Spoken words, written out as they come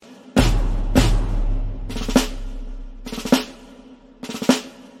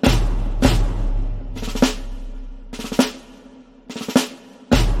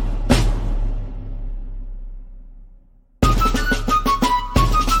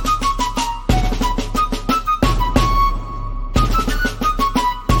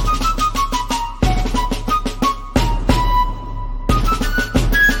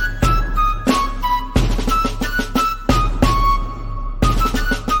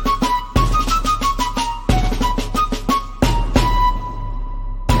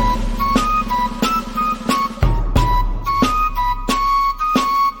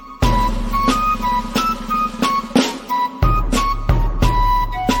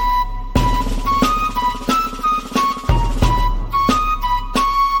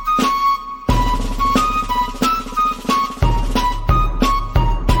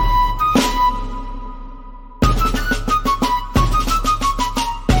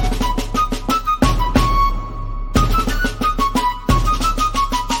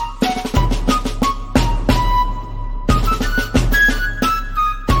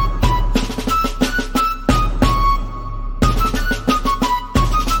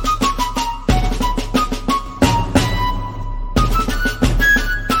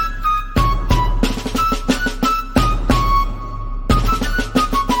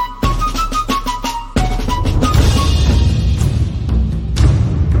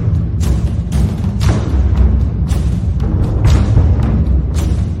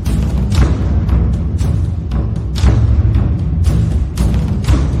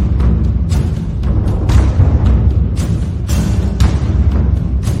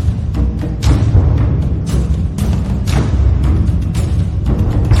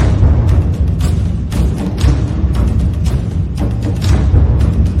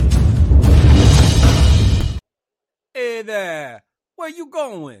you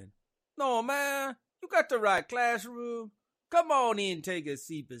going? No, man. You got the right classroom. Come on in, take a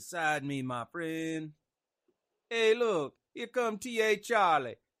seat beside me, my friend. Hey, look, here come T.A.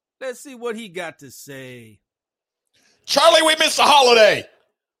 Charlie. Let's see what he got to say. Charlie, we missed a holiday.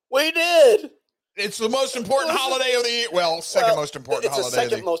 We did. It's the most important holiday of the year. Well, second most important holiday. It's the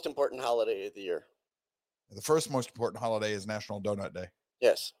second most important holiday of the year. The first most important holiday is National Donut Day.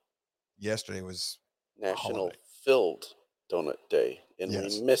 Yes. Yesterday was National Filled Donut Day, and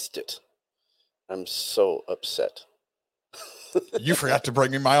we missed it. I'm so upset. You forgot to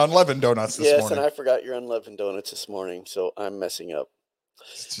bring me my unleavened donuts this morning. Yes, and I forgot your unleavened donuts this morning, so I'm messing up.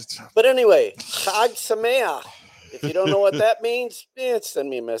 But anyway, Chag Sameach. If you don't know what that means, send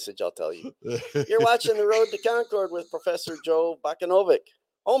me a message. I'll tell you. You're watching The Road to Concord with Professor Joe Bakanovic.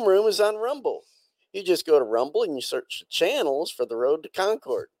 Homeroom is on Rumble. You just go to Rumble and you search the channels for The Road to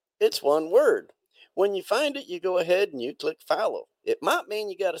Concord. It's one word. When you find it, you go ahead and you click follow. It might mean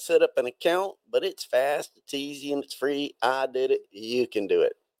you got to set up an account, but it's fast, it's easy, and it's free. I did it. You can do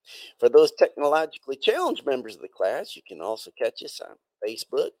it. For those technologically challenged members of the class, you can also catch us on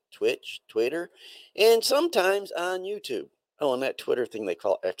Facebook, Twitch, Twitter, and sometimes on YouTube. Oh, and that Twitter thing they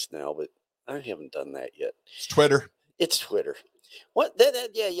call X now, but I haven't done that yet. It's Twitter. It's Twitter. What?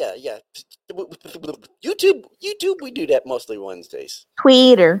 Yeah. YouTube, we do that mostly Wednesdays.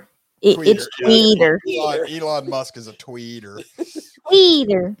 Tweeter. It's Tweeter. Elon Musk is a tweeter.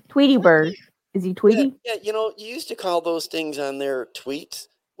 Tweeter. Tweety bird. Is he Tweety? Yeah, you used to call those things on their tweets.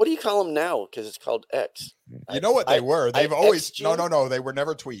 What do you call them now? Because it's called X. You know what they were? They've always... No. They were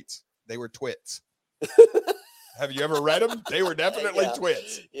never tweets. They were twits. Have you ever read them? They were definitely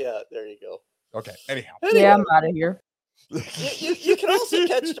twits. Yeah, there you go. Okay, anyhow. Yeah, I'm out of here. You can also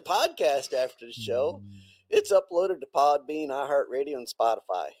catch the podcast after the show. It's uploaded to Podbean, iHeartRadio, and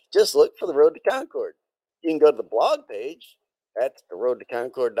Spotify. Just look for The Road to Concord. You can go to the blog page. That's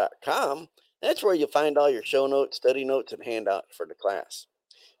theroadtoconcord.com. That's where you'll find all your show notes, study notes, and handouts for the class.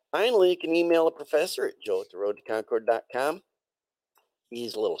 Finally, you can email the professor at joe@theroadtoconcord.com.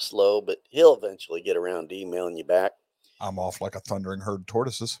 He's a little slow, but he'll eventually get around to emailing you back. I'm off like a thundering herd of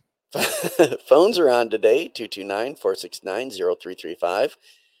tortoises. Phones are on today, 229-469-0335.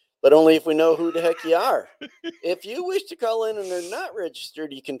 But only if we know who the heck you are. If you wish to call in and they're not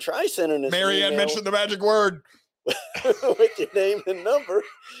registered, you can try sending us Mary Ann mentioned the magic word. with your name and number,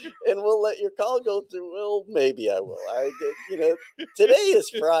 and we'll let your call go through. Well, maybe I will. Today is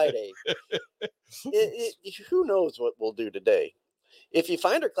Friday. Who knows what we'll do today? If you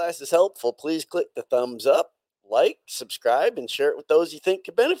find our classes helpful, please click the thumbs up, like, subscribe, and share it with those you think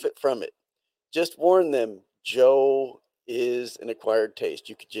could benefit from it. Just warn them, Joe is an acquired taste.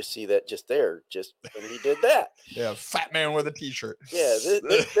 You could just see that just there, just when he did that. Yeah, fat man with a t-shirt. Yeah,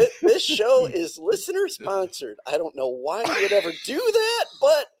 this show is listener sponsored. I don't know why you would ever do that,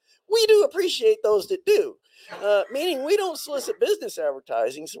 but we do appreciate those that do. Meaning we don't solicit business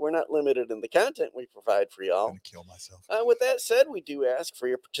advertising, so we're not limited in the content we provide for y'all. I'm gonna kill myself. With that said, we do ask for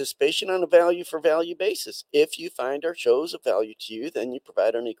your participation on a value for value basis. If you find our shows of value to you, then you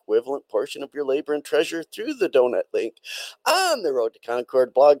provide an equivalent portion of your labor and treasure through the donut link on the Road to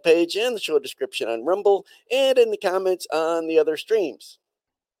Concord blog page and the show description on Rumble and in the comments on the other streams.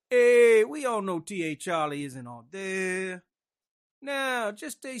 Hey, we all know T.A. Charlie isn't all there. Now,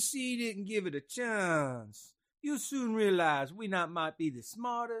 just stay seated and give it a chance. You'll soon realize we not might be the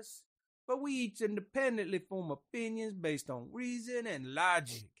smartest, but we each independently form opinions based on reason and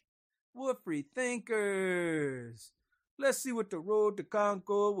logic. We're free thinkers. Let's see what the Road to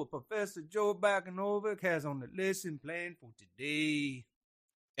Concord with Professor Joe Bakanovic has on the lesson plan for today.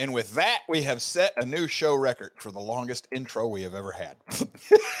 And with that, we have set a new show record for the longest intro we have ever had.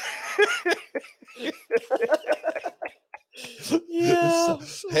 Yeah.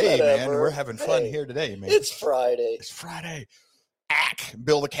 Hey, man, we're having fun here today, man. It's Friday. It's Friday. Ack,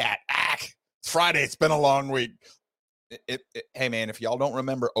 Bill the cat. Ack. It's Friday. It's been a long week. Hey, man, if y'all don't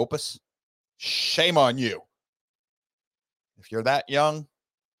remember Opus, shame on you. If you're that young,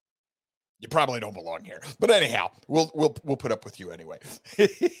 you probably don't belong here. But anyhow, we'll put up with you anyway.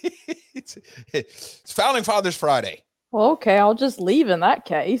 It's Founding Fathers Friday. Well, okay, I'll just leave in that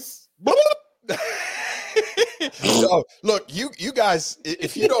case. So, look, you guys,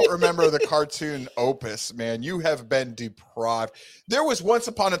 if you don't remember the cartoon Opus, man, you have been deprived. There was once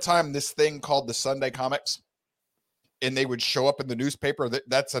upon a time this thing called the Sunday Comics, and they would show up in the newspaper.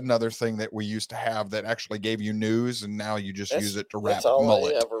 That's another thing that we used to have that actually gave you news, and now you just use it to wrap That's all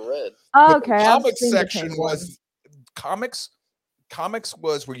mullet. I ever read. Oh, okay. The comics section was comics. Comics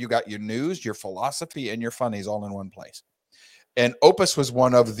was where you got your news, your philosophy, and your funnies all in one place. And Opus was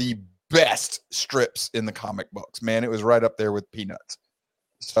one of the best strips in the comic books, man. It was right up there with Peanuts.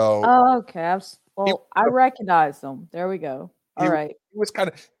 So, Oh, okay. I recognize them. There we go. All right. He was kind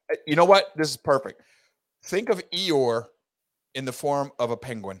of, you know what? This is perfect. Think of Eeyore in the form of a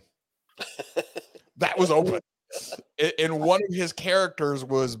penguin. That was open. And one of his characters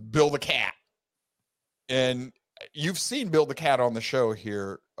was Bill the Cat. And you've seen Bill the Cat on the show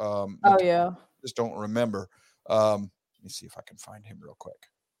here. Yeah. Just don't remember. Let me see if I can find him real quick.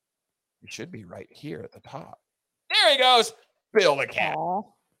 He should be right here at the top. There he goes. Bill the Cat. Aww.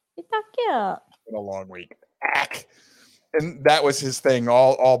 It's so cute. Been a long week. Ack. And that was his thing.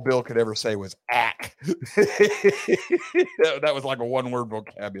 All Bill could ever say was ack. That was like a one-word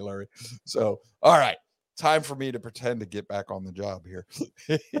vocabulary. So, all right. Time for me to pretend to get back on the job here.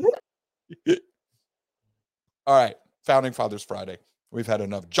 All right. Founding Fathers Friday. We've had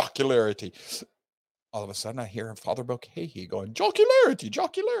enough jocularity. All of a sudden, I hear Father Mulcahy going, jocularity.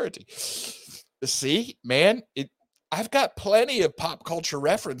 See, man, I've got plenty of pop culture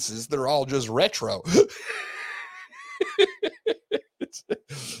references. They're all just retro.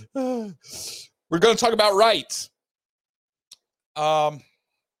 We're going to talk about rights.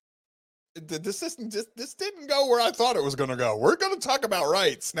 This didn't go where I thought it was going to go. We're going to talk about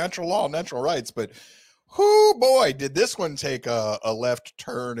rights, natural law, natural rights. But, oh boy, did this one take a left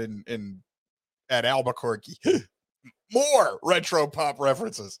turn in at Albuquerque. More retro pop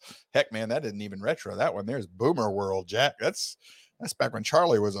references. Heck, man, that isn't even retro. That one there's Boomer World, Jack. That's back when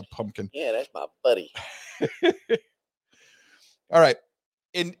Charlie was a pumpkin. Yeah, that's my buddy. All right.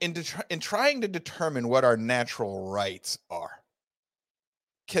 In trying to determine what our natural rights are,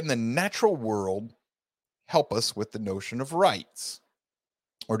 can the natural world help us with the notion of rights?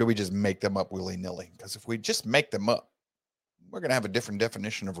 Or do we just make them up willy-nilly? Because if we just make them up, we're going to have a different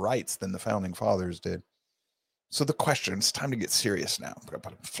definition of rights than the Founding Fathers did. So the question, it's time to get serious now. I'm going to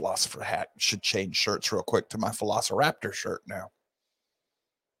put a philosopher hat. Should change shirts real quick to my Velociraptor shirt now.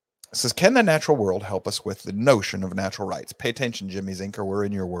 It says, can the natural world help us with the notion of natural rights? Pay attention, Jimmy Zinker. We're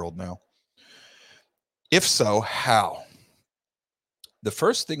in your world now. If so, how? The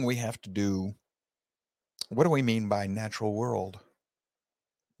first thing we have to do, what do we mean by natural world?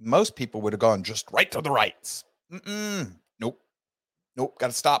 Most people would have gone just right to the rights. Nope. Got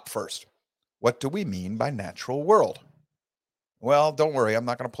to stop first. What do we mean by natural world? Well, don't worry. I'm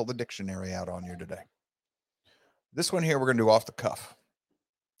not going to pull the dictionary out on you today. This one here, we're going to do off the cuff,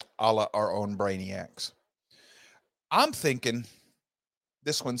 a la our own brainiacs. I'm thinking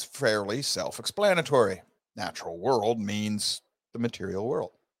this one's fairly self-explanatory. Natural world means the material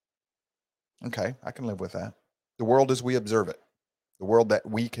world. Okay, I can live with that. The world as we observe it. The world that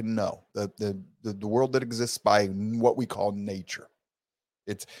we can know. The world that exists by what we call nature.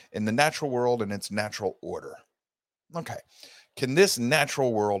 It's in the natural world and its natural order. Okay. Can this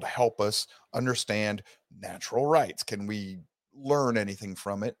natural world help us understand natural rights? Can we learn anything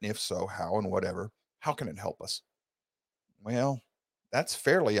from it? And if so, how and whatever? How can it help us? Well, that's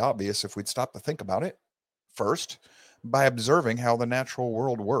fairly obvious if we'd stop to think about it. First, by observing how the natural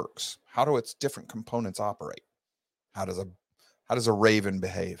world works. How do its different components operate? How does a raven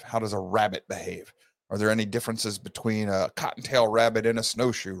behave? How does a rabbit behave? Are there any differences between a cottontail rabbit and a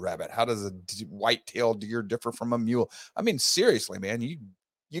snowshoe rabbit? How does a white-tailed deer differ from a mule? I mean, seriously, man,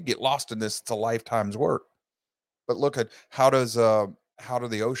 you get lost in this. It's a lifetime's work. But look at how do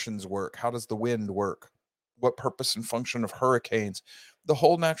the oceans work? How does the wind work? What purpose and function of hurricanes? The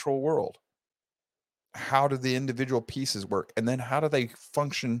whole natural world. How do the individual pieces work? And then how do they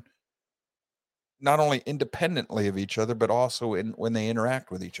function not only independently of each other, but also when they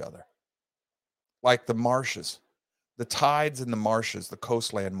interact with each other? Like the marshes, the tides in the marshes, the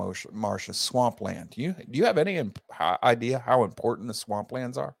coastland marshes, swampland. Do you have any idea how important the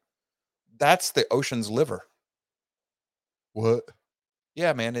swamplands are? That's the ocean's liver. What?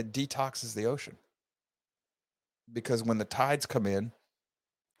 Yeah, man, it detoxes the ocean. Because when the tides come in,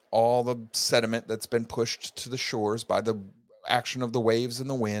 all the sediment that's been pushed to the shores by the action of the waves and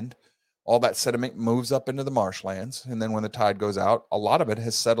the wind, all that sediment moves up into the marshlands. And then when the tide goes out, a lot of it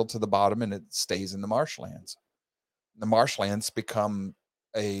has settled to the bottom and it stays in the marshlands. The marshlands become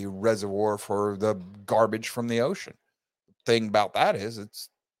a reservoir for the garbage from the ocean. The thing about that is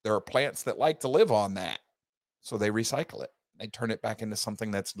there are plants that like to live on that. So they recycle it. They turn it back into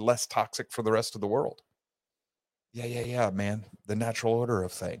something that's less toxic for the rest of the world. Yeah, man. The natural order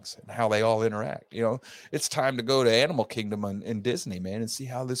of things and how they all interact. You know, it's time to go to Animal Kingdom in Disney, man, and see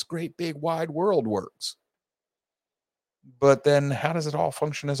how this great big wide world works. But then how does it all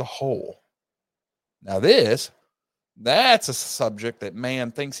function as a whole? Now that's a subject that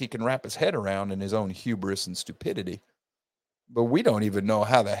man thinks he can wrap his head around in his own hubris and stupidity. But we don't even know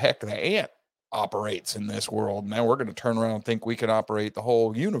how the heck the ant operates in this world. Now we're going to turn around and think we can operate the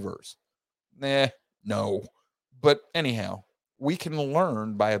whole universe. No. But anyhow, we can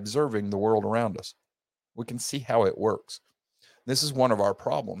learn by observing the world around us. We can see how it works. This is one of our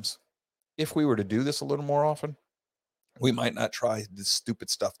problems. If we were to do this a little more often, we might not try the stupid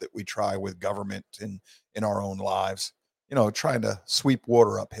stuff that we try with government in our own lives. Trying to sweep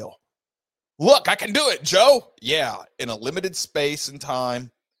water uphill. Look, I can do it, Joe. Yeah, in a limited space and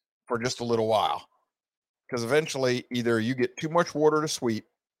time for just a little while. Because eventually, either you get too much water to sweep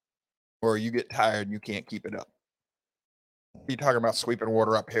or you get tired and you can't keep it up. You're talking about sweeping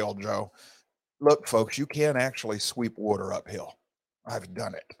water uphill, Joe. Look, folks, you can actually sweep water uphill. I've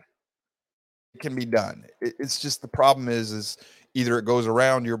done it. It can be done. It's just the problem is either it goes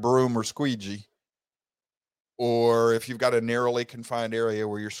around your broom or squeegee, or if you've got a narrowly confined area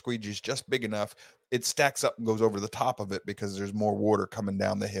where your squeegee is just big enough, it stacks up and goes over the top of it because there's more water coming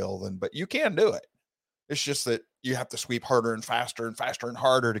down the hill. But you can do it. It's just that you have to sweep harder and faster and faster and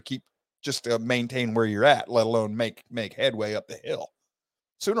harder to keep just to maintain where you're at, let alone make headway up the hill.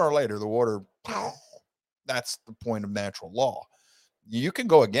 Sooner or later, the water, that's the point of natural law. You can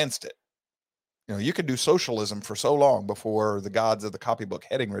go against it. You can do socialism for so long before the gods of the copybook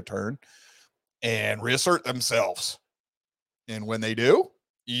heading return and reassert themselves. And when they do,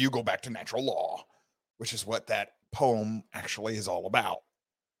 you go back to natural law, which is what that poem actually is all about.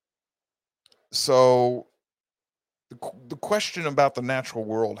 So the question about the natural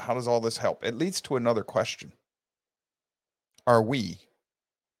world, how does all this help? It leads to another question. Are we,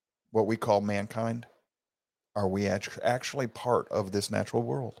 what we call mankind, are we actually part of this natural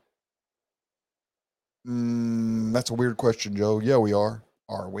world? That's a weird question, Joe. Yeah, we are.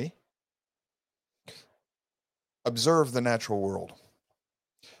 Are we? Observe the natural world.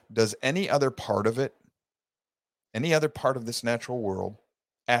 Does any other part of it, any other part of this natural world,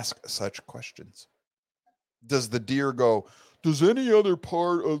 ask such questions? Does the deer go, does any other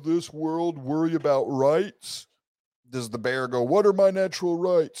part of this world worry about rights? Does the bear go, what are my natural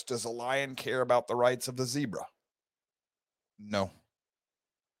rights? Does a lion care about the rights of the zebra? No.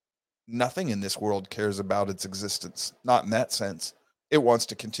 Nothing in this world cares about its existence. Not in that sense. It wants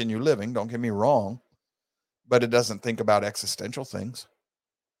to continue living, don't get me wrong, but it doesn't think about existential things.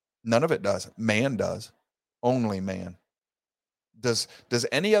 None of it does. Man does. Only man. Does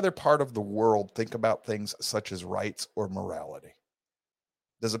any other part of the world think about things such as rights or morality?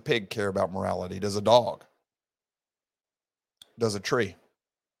 Does a pig care about morality? Does a dog? Does a tree?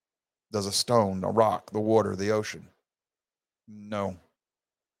 Does a stone, a rock, the water, the ocean? No.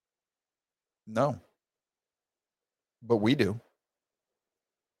 No. But we do.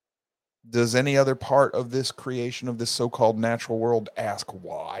 Does any other part of this creation of this so-called natural world ask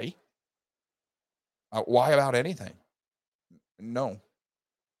why? Why about anything? No.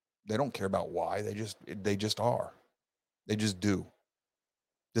 They don't care about why. They just are. They just do.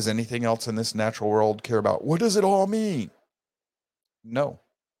 Does anything else in this natural world care about what does it all mean? No.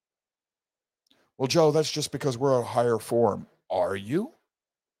 Well, Joe, that's just because we're a higher form. Are you?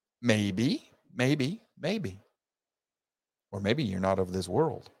 Maybe. Or maybe you're not of this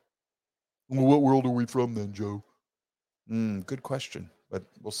world. Well, what world are we from then, Joe? Good question, but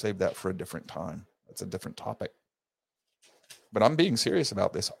we'll save that for a different time. That's a different topic. But I'm being serious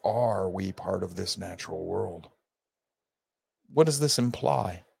about this. Are we part of this natural world? What does this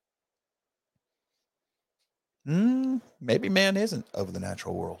imply? Maybe man isn't of the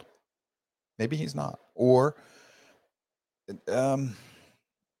natural world. Maybe he's not. Or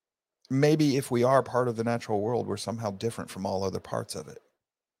maybe if we are part of the natural world, we're somehow different from all other parts of it.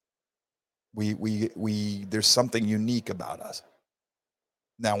 We there's something unique about us.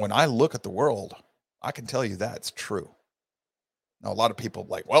 Now, when I look at the world, I can tell you that's true. Now, a lot of people are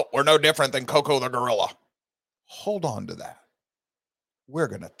like, well, we're no different than Koko the gorilla. Hold on to that. We're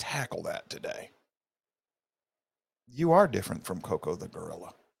going to tackle that today. You are different from Koko the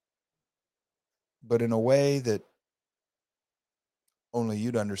gorilla, but in a way that only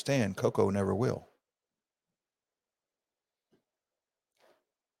you'd understand. Koko never will.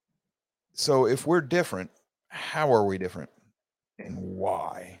 So if we're different, how are we different and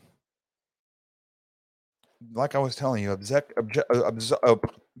why? Like I was telling you,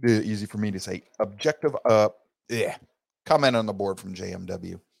 easy for me to say, objective, comment on the board from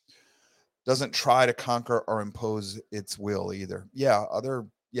JMW. Doesn't try to conquer or impose its will either. Yeah, other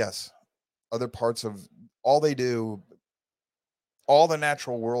parts of all they do, all the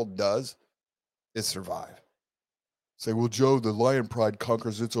natural world does is survive. Say, well, Joe, the lion pride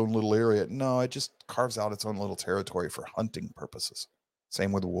conquers its own little area. No, it just carves out its own little territory for hunting purposes.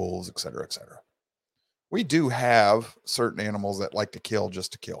 Same with wolves, et cetera, et cetera. We do have certain animals that like to kill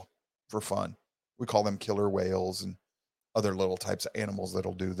just to kill for fun. We call them killer whales and other little types of animals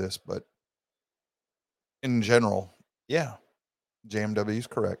that'll do this. But in general, yeah, JMW is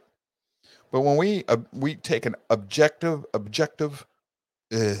correct. But when we take an objective,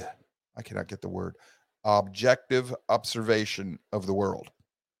 I cannot get the word, objective observation of the world,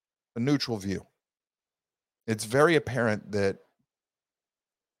 a neutral view, it's very apparent that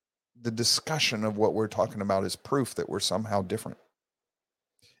the discussion of what we're talking about is proof that we're somehow different.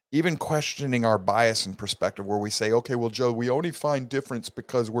 Even questioning our bias and perspective, where we say, okay, well, Joe, we only find difference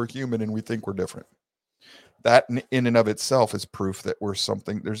because we're human and we think we're different. That in and of itself is proof that we're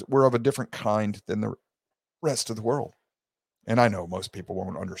of a different kind than the rest of the world. And I know most people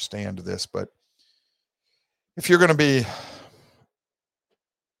won't understand this, but if you're going to be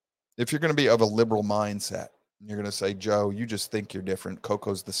of a liberal mindset, you're going to say, Joe, you just think you're different.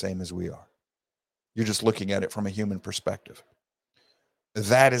 Coco's the same as we are. You're just looking at it from a human perspective.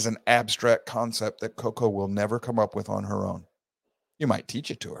 That is an abstract concept that Coco will never come up with on her own. You might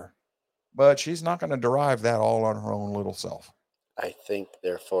teach it to her, but she's not going to derive that all on her own little self. I think,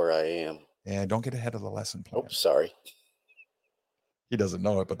 therefore I am. And don't get ahead of the lesson plan. Oh, sorry. He doesn't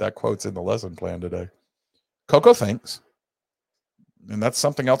know it, but that quote's in the lesson plan today. Coco thinks, and that's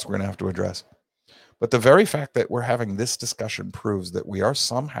something else we're going to have to address. But the very fact that we're having this discussion proves that we are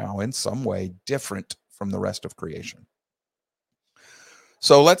somehow, in some way, different from the rest of creation.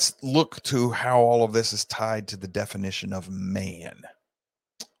 So let's look to how all of this is tied to the definition of man,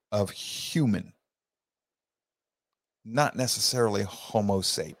 of human, not necessarily Homo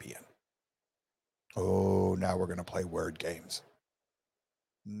sapien. Oh, now we're going to play word games.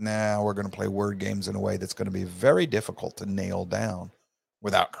 Now we're going to play word games in a way that's going to be very difficult to nail down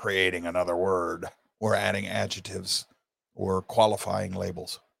without creating another word or adding adjectives or qualifying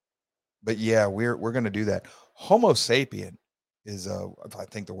labels. But yeah, we're going to do that. Homo sapien is I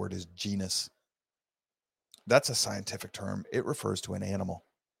think the word is genus. That's a scientific term. It refers to an animal.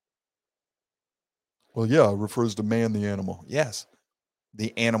 Well, yeah, it refers to man, the animal. Yes,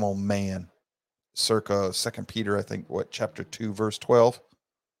 the animal man. Circa 2 Peter, I think, chapter 2, verse 12.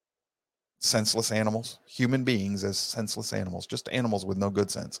 Senseless animals, human beings as senseless animals, just animals with no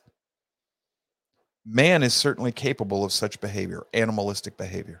good sense. Man is certainly capable of such behavior, animalistic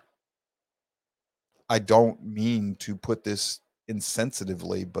behavior. I don't mean to put this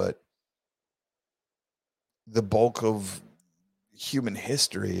insensitively, but the bulk of human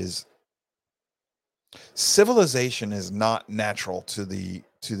history is civilization is not natural to the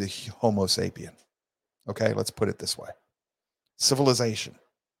Homo sapien. Okay, let's put it this way. Civilization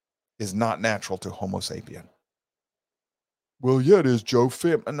is not natural to Homo sapien. Well, yeah, it is, Joe.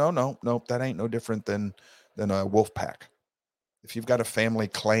 No, that ain't no different than a wolf pack. If you've got a family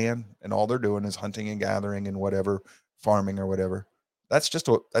clan and all they're doing is hunting and gathering and whatever, farming or whatever, that's just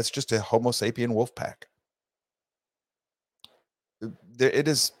a Homo sapien wolf pack. It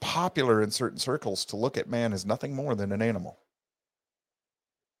is popular in certain circles to look at man as nothing more than an animal.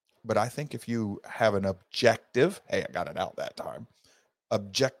 But I think if you have an objective, hey, I got it out that time,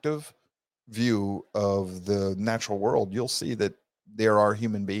 objective view of the natural world, you'll see that there are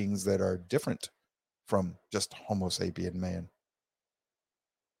human beings that are different from just Homo sapien man.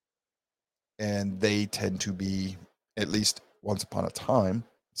 And they tend to be, at least once upon a time,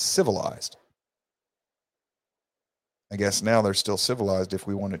 civilized. I guess now they're still civilized if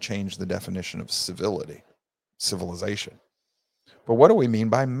we want to change the definition of civilization. But what do we mean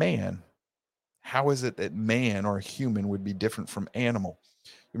by man? How is it that man or human would be different from animal?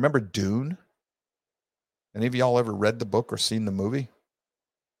 Remember Dune? Any of y'all ever read the book or seen the movie?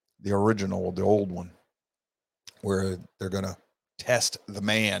 The original, the old one, where they're going to test the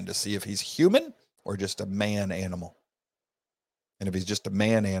man to see if he's human or just a man animal. And if he's just a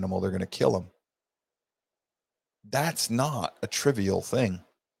man animal, they're going to kill him. That's not a trivial thing.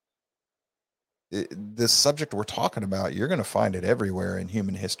 This subject we're talking about, you're going to find it everywhere in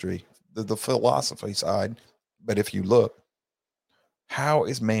human history, the philosophy side. But if you look, how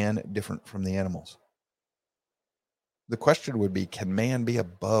is man different from the animals? The question would be, can man be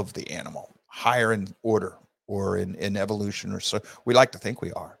above the animal, higher in order or in evolution? Or so we like to think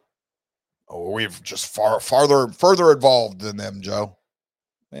we are. Oh, we've just further evolved than them, Joe.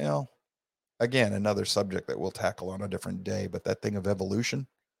 Well, again, another subject that we'll tackle on a different day, but that thing of evolution,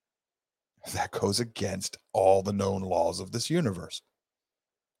 that goes against all the known laws of this universe.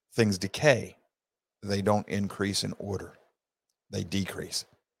 Things decay. They don't increase in order. They decrease.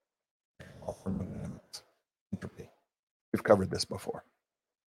 Entropy. We've covered this before.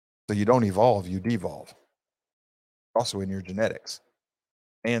 So you don't evolve, you devolve. Also in your genetics.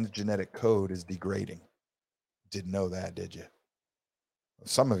 Man's genetic code is degrading. Didn't know that, did you?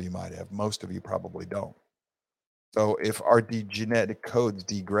 Some of you might have. Most of you probably don't. So if our genetic codes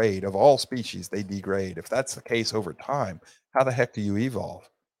degrade, of all species, they degrade. If that's the case over time, how the heck do you evolve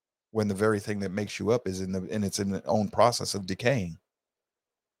when the very thing that makes you up is in its own process of decaying?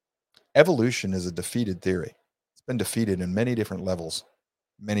 Evolution is a defeated theory. It's been defeated in many different levels,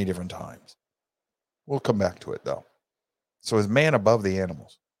 many different times. We'll come back to it, though. So is man above the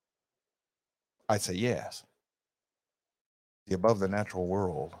animals? I'd say yes. Above the natural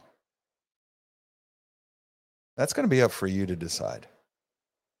world. That's going to be up for you to decide.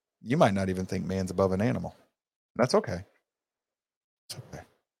 You might not even think man's above an animal. That's okay. It's okay.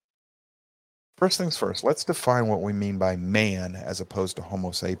 First things first, let's define what we mean by man as opposed to Homo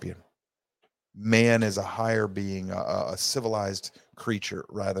sapien. Man is a higher being, a civilized creature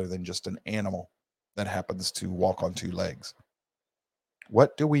rather than just an animal that happens to walk on two legs.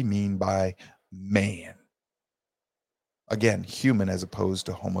 What do we mean by man? Again, human as opposed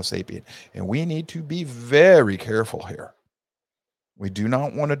to Homo sapien. And we need to be very careful here. We do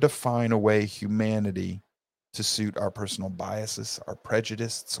not want to define away humanity to suit our personal biases, our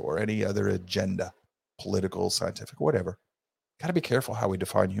prejudices, or any other agenda, political, scientific, whatever. Got to be careful how we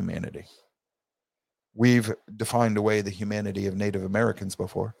define humanity. We've defined away the humanity of Native Americans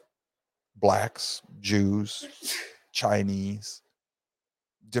before. Blacks, Jews, Chinese,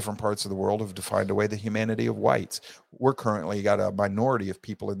 different parts of the world have defined away the humanity of whites. We're currently got a minority of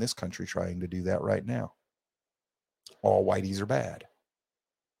people in this country trying to do that right now. All whiteys are bad.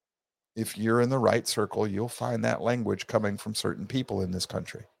 If you're in the right circle, you'll find that language coming from certain people in this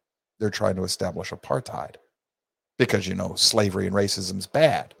country. They're trying to establish apartheid because, slavery and racism's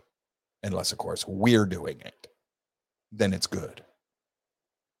bad. Unless, of course, we're doing it. Then it's good.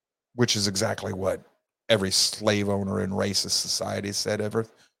 Which is exactly what every slave owner in racist society said ever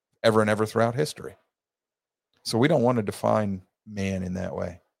and ever throughout history. So we don't want to define man in that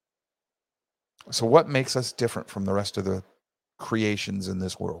way. So what makes us different from the rest of the creations in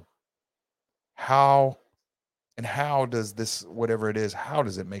this world? How does this, whatever it is, how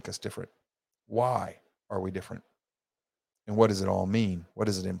does it make us different? Why are we different? And what does it all mean? What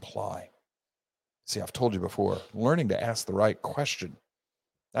does it imply? See, I've told you before, learning to ask the right question,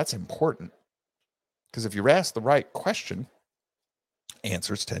 that's important. Because if you ask the right question,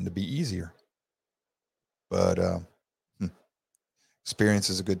 answers tend to be easier. But experience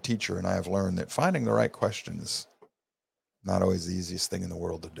is a good teacher, and I have learned that finding the right question is not always the easiest thing in the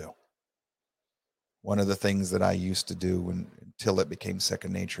world to do. One of the things that I used to do until it became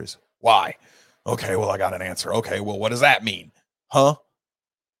second nature is, why? Okay, well, I got an answer. Okay, well, what does that mean? Huh?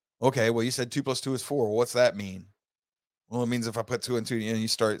 Okay, well, you said 2 + 2 is 4. Well, what's that mean? Well, it means if I put 2 and 2, and you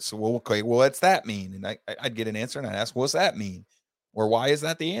start, so, well, okay, well, what's that mean? And I'd get an answer, and I'd ask, what's that mean? Or why is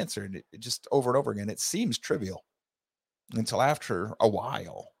that the answer? And it just over and over again, it seems trivial until after a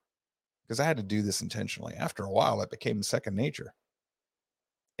while, because I had to do this intentionally. After a while, it became second nature.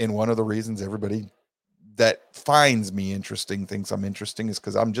 And one of the reasons everybody that finds me interesting thinks I'm interesting is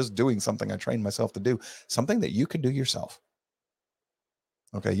because I'm just doing something I trained myself to do, something that you can do yourself.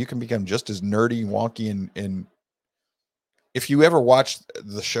 Okay, you can become just as nerdy, wonky, and if you ever watched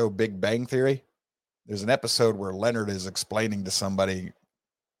the show Big Bang Theory, there's an episode where Leonard is explaining to somebody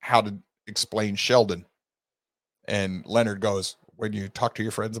how to explain Sheldon. And Leonard goes, when you talk to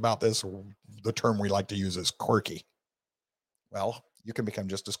your friends about this, the term we like to use is quirky. Well, you can become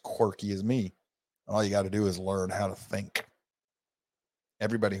just as quirky as me. All you got to do is learn how to think.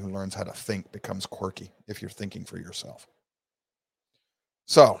 Everybody who learns how to think becomes quirky if you're thinking for yourself.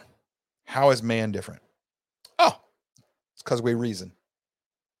 So, how is man different? Oh, it's because we reason.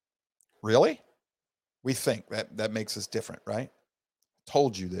 Really? We think that makes us different, right? I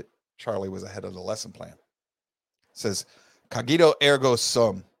told you that Charlie was ahead of the lesson plan. It says, cogito ergo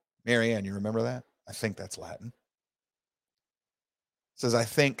sum. Marianne, you remember that? I think that's Latin. It says, I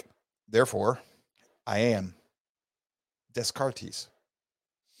think, therefore, I am. Descartes.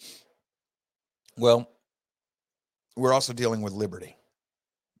 Well, we're also dealing with liberty.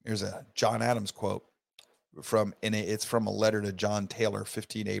 Here's a John Adams quote it's from a letter to John Taylor,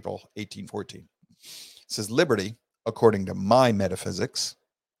 15 April, 1814. It says, liberty, according to my metaphysics,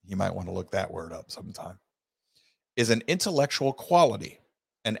 you might want to look that word up sometime, is an intellectual quality,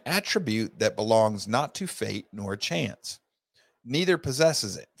 an attribute that belongs not to fate nor chance. Neither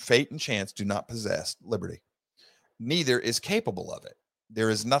possesses it. Fate and chance do not possess liberty. Neither is capable of it.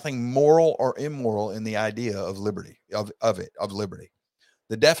 There is nothing moral or immoral in the idea of liberty, of liberty.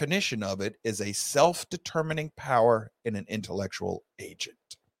 The definition of it is a self-determining power in an intellectual agent.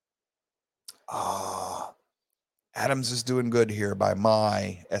 Adams is doing good here by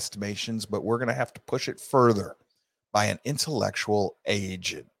my estimations, but we're going to have to push it further by an intellectual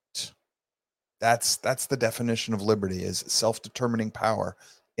agent. That's the definition of liberty, is self-determining power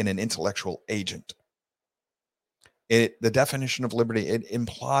in an intellectual agent. The definition of liberty, it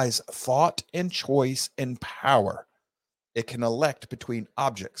implies thought and choice and power. It can elect between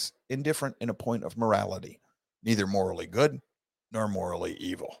objects, indifferent in a point of morality, neither morally good nor morally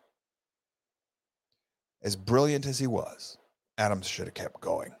evil. As brilliant as he was, Adams should have kept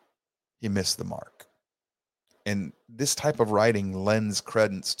going. He missed the mark. And this type of writing lends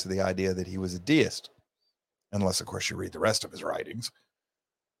credence to the idea that he was a deist, unless, of course, you read the rest of his writings.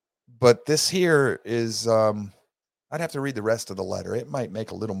 But this here is, I'd have to read the rest of the letter. It might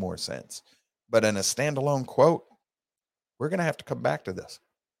make a little more sense. But in a standalone quote, we're going to have to come back to this,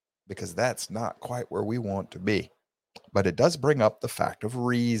 because that's not quite where we want to be. But it does bring up the fact of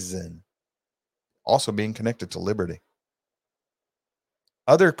reason, also being connected to liberty.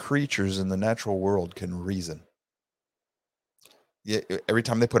 Other creatures in the natural world can reason. Every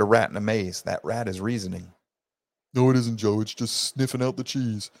time they put a rat in a maze, that rat is reasoning. No, it isn't, Joe. It's just sniffing out the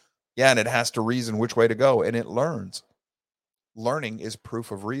cheese. Yeah, and it has to reason which way to go, and it learns. Learning is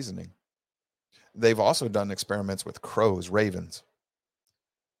proof of reasoning. They've also done experiments with crows, ravens,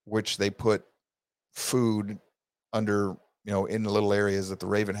 which they put food under, in the little areas that the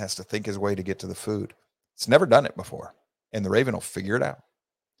raven has to think his way to get to the food. It's never done it before, and the raven will figure it out.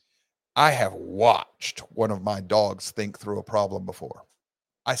 I have watched one of my dogs think through a problem before.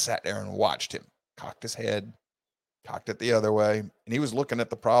 I sat there and watched him, cocked his head, cocked it the other way, and he was looking at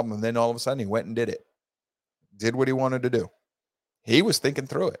the problem, and then all of a sudden he went and did it. Did what he wanted to do. He was thinking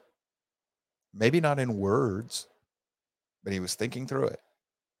through it. Maybe not in words, but he was thinking through it.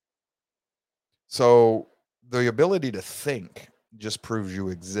 So the ability to think just proves you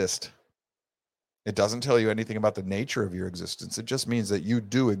exist. It doesn't tell you anything about the nature of your existence. It just means that you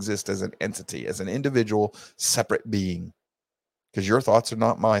do exist as an entity, as an individual, separate being. Because your thoughts are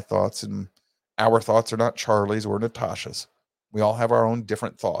not my thoughts, and our thoughts are not Charlie's or Natasha's. We all have our own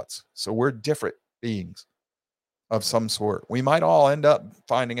different thoughts. So we're different beings of some sort. We might all end up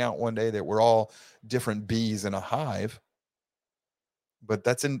finding out one day that we're all different bees in a hive, but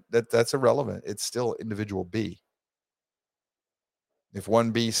that's irrelevant. It's still individual bee. If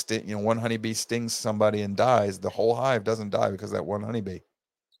one bee one honeybee stings somebody and dies, the whole hive doesn't die because of that one honeybee,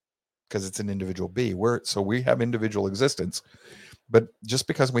 because it's an individual bee. So we have individual existence, but just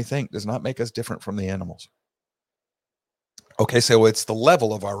because we think does not make us different from the animals. Okay, so it's the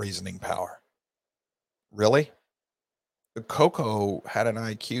level of our reasoning power. Really? Coco had an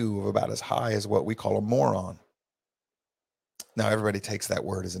IQ of about as high as what we call a moron. Now, everybody takes that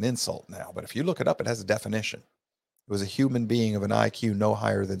word as an insult now, but if you look it up, it has a definition. It was a human being of an IQ no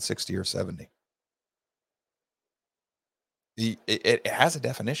higher than 60 or 70. It has a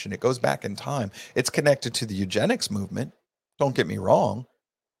definition. It goes back in time. It's connected to the eugenics movement. Don't get me wrong,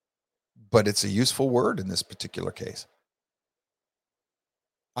 but it's a useful word in this particular case.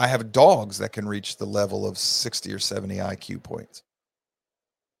 I have dogs that can reach the level of 60 or 70 IQ points.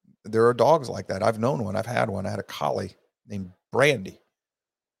 There are dogs like that. I've known one. I've had one. I had a collie named Brandy.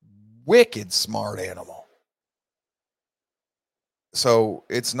 Wicked smart animal. So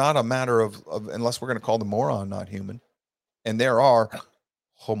it's not a matter of unless we're going to call the moron not human. And there are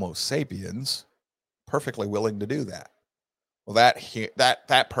Homo sapiens perfectly willing to do that. Well,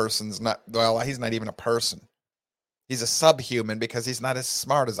 that person's not, well, he's not even a person. He's a subhuman because he's not as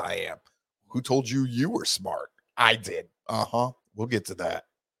smart as I am. Who told you were smart? I did. We'll get to that.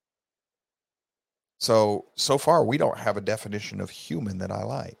 So far, we don't have a definition of human that I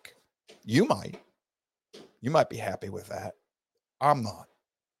like. You might. You might be happy with that. I'm not.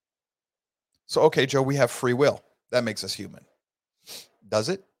 So, okay, Joe, we have free will. That makes us human. Does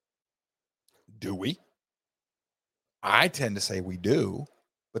it? Do we? I tend to say we do,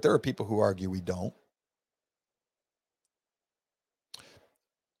 but there are people who argue we don't.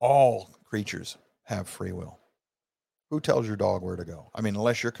 All creatures have free will. Who tells your dog where to go? I mean,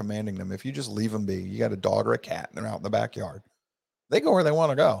 unless you're commanding them. If you just leave them be, you got a dog or a cat and they're out in the backyard, they go where they want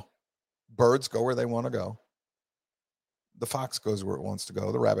to go. Birds go where they want to go. The fox goes where it wants to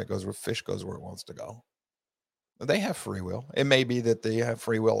go. The rabbit goes where fish goes where it wants to go. They have free will. It may be that they have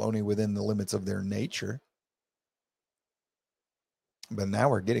free will only within the limits of their nature. But now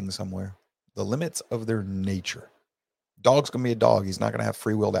we're getting somewhere. The limits of their nature. Dog's going to be a dog. He's not going to have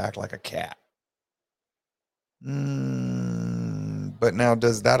free will to act like a cat. But now,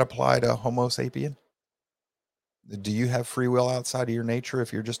 does that apply to Homo sapien? Do you have free will outside of your nature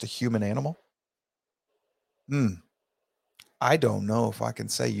if you're just a human animal? I don't know if I can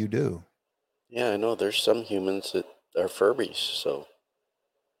say you do. Yeah, I know. There's some humans that are Furbies, so.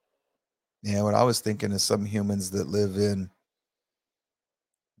 Yeah, what I was thinking is some humans that live in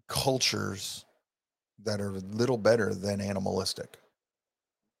cultures that are little better than animalistic.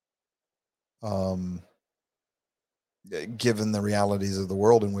 Given the realities of the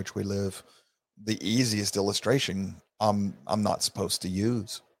world in which we live, the easiest illustration I'm not supposed to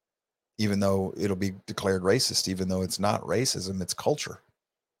use, even though it'll be declared racist, even though it's not racism, it's culture.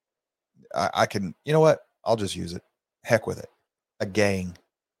 I can, you know what? I'll just use it. Heck with it. A gang.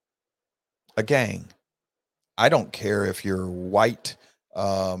 A gang. I don't care if you're white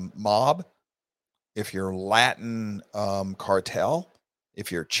mob, if you're Latin cartel,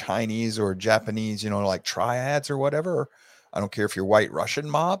 if you're Chinese or Japanese, like triads or whatever. I don't care if you're white Russian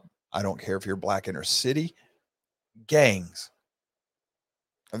mob. I don't care if you're black inner city. Gangs.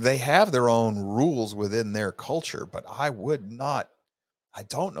 They have their own rules within their culture, but I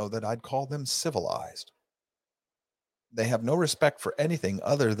don't know that I'd call them civilized. They have no respect for anything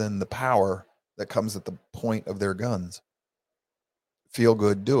other than the power that comes at the point of their guns. Feel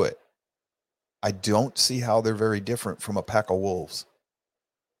good, do it. I don't see how they're very different from a pack of wolves.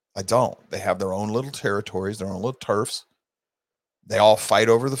 I don't. They have their own little territories, their own little turfs. They all fight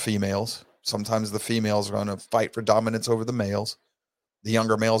over the females. Sometimes the females are going to fight for dominance over the males. The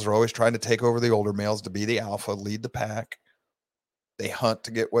younger males are always trying to take over the older males to be the alpha, lead the pack. They hunt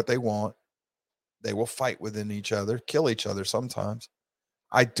to get what they want. They will fight within each other, kill each other sometimes.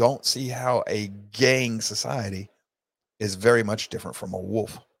 I don't see how a gang society is very much different from a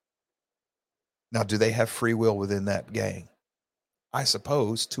wolf. Now, do they have free will within that gang? I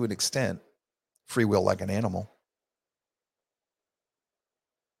suppose, to an extent, free will like an animal.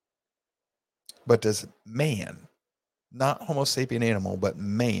 But does man, not Homo sapien animal, but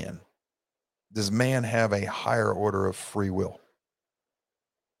man, does man have a higher order of free will?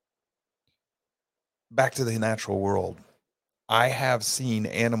 Back to the natural world. I have seen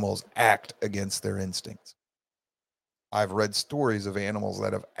animals act against their instincts. I've read stories of animals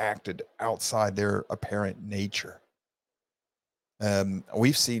that have acted outside their apparent nature.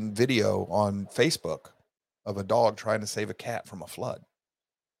 We've seen video on Facebook of a dog trying to save a cat from a flood.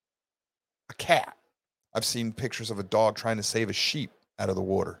 A cat. I've seen pictures of a dog trying to save a sheep out of the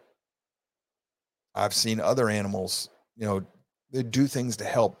water. I've seen other animals, they do things to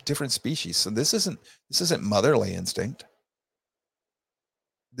help different species. So this isn't motherly instinct.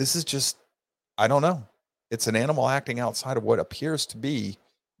 This is just, I don't know. It's an animal acting outside of what appears to be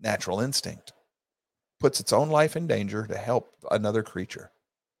natural instinct. Puts its own life in danger to help another creature.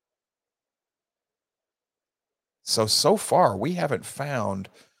 So far, we haven't found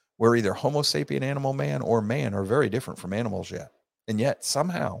where either Homo sapien animal man or man are very different from animals yet. And yet,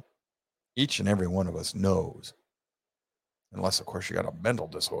 somehow, each and every one of us knows, unless, of course, you got a mental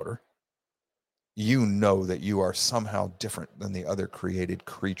disorder, you know that you are somehow different than the other created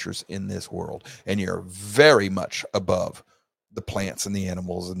creatures in this world. And you're very much above the plants and the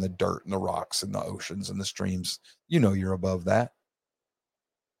animals and the dirt and the rocks and the oceans and the streams. You know you're above that.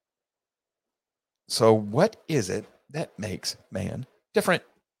 So what is it that makes man different?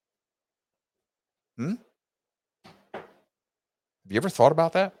 Have you ever thought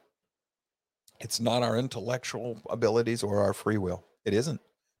about that? It's not our intellectual abilities or our free will. It isn't.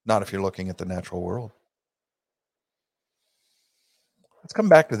 Not if you're looking at the natural world. Let's come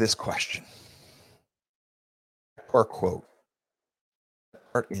back to this question. Or quote.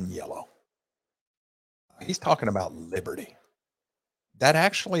 Part in yellow. He's talking about liberty. That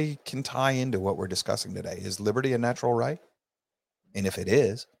actually can tie into what we're discussing today. Is liberty a natural right? And if it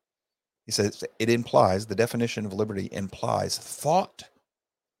is, he says the definition of liberty implies thought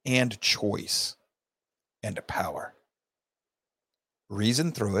and choice and power.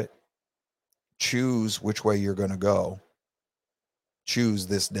 Reason through it, choose which way you're going to go, choose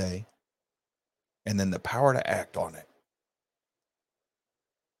this day, and then the power to act on it.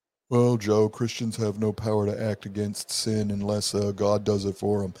 Well, Joe, Christians have no power to act against sin unless God does it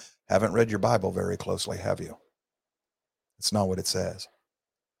for them. Haven't read your Bible very closely, have you? It's not what it says.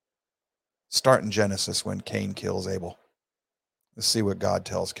 Start in Genesis when Cain kills Abel. Let's see what God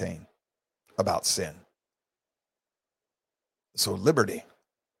tells Cain about sin. So liberty,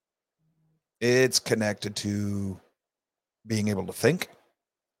 it's connected to being able to think,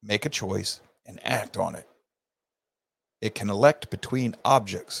 make a choice, and act on it. It can elect between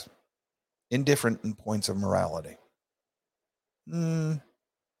objects indifferent in points of morality.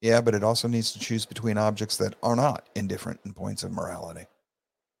 Yeah, but it also needs to choose between objects that are not indifferent in points of morality.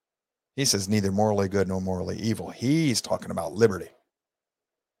 He says neither morally good nor morally evil. He's talking about liberty.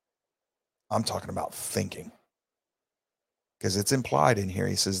 I'm talking about thinking. Because it's implied in here.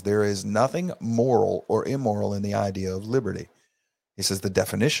 He says there is nothing moral or immoral in the idea of liberty. He says the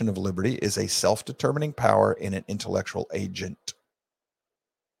definition of liberty is a self-determining power in an intellectual agent.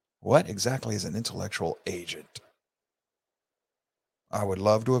 What exactly is an intellectual agent? I would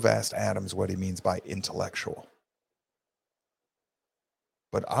love to have asked Adams what he means by intellectual.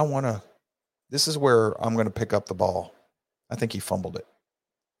 But this is where I'm going to pick up the ball. I think he fumbled it.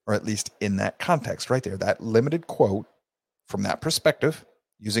 Or at least in that context right there, that limited quote from that perspective,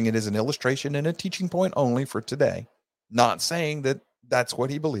 using it as an illustration and a teaching point only for today, not saying that that's what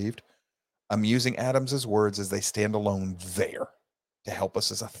he believed. I'm using Adams's words as they stand alone there to help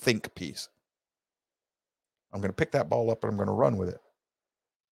us as a think piece. I'm going to pick that ball up and I'm going to run with it.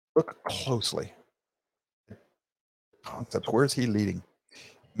 Look closely. Concept. Where's he leading?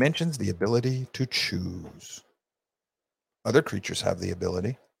 Mentions the ability to choose. Other creatures have the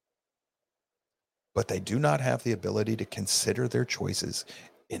ability, but they do not have the ability to consider their choices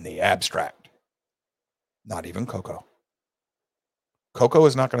in the abstract. Not even Coco. Coco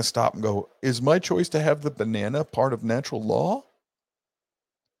is not going to stop and go, is my choice to have the banana part of natural law?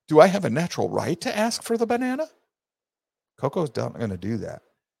 Do I have a natural right to ask for the banana? Coco's not going to do that.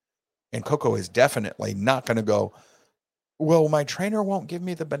 And Coco is definitely not going to go, well, my trainer won't give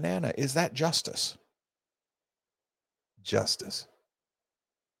me the banana. Is that justice? Justice.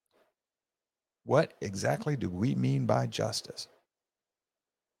 What exactly do we mean by justice?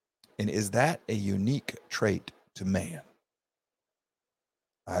 And is that a unique trait to man?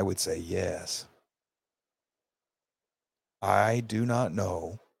 I would say yes. I do not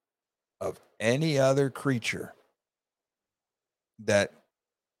know of any other creature that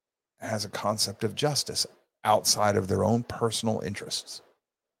has a concept of justice outside of their own personal interests.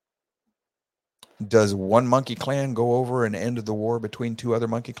 Does one monkey clan go over and end the war between two other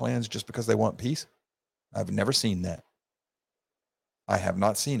monkey clans just because they want peace? I've never seen that. I have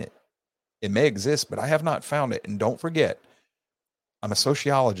not seen it. It may exist, but I have not found it. And don't forget, I'm a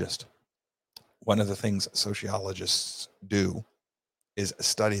sociologist. One of the things sociologists do is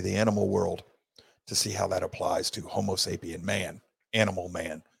study the animal world to see how that applies to Homo sapien man, animal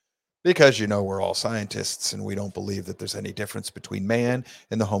man. Because, we're all scientists and we don't believe that there's any difference between man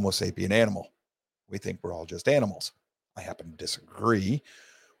and the Homo sapien animal. We think we're all just animals. I happen to disagree,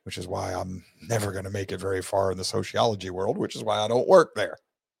 which is why I'm never going to make it very far in the sociology world, which is why I don't work there.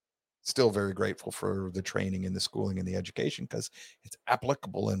 Still very grateful for the training and the schooling and the education because it's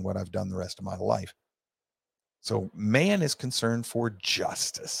applicable in what I've done the rest of my life. So man is concerned for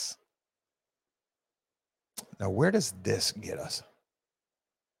justice. Now, where does this get us?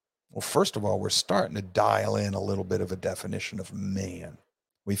 Well, first of all, we're starting to dial in a little bit of a definition of man.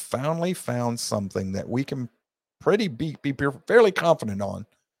 We finally found something that we can be fairly confident on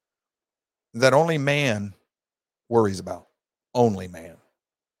that only man worries about. Only man.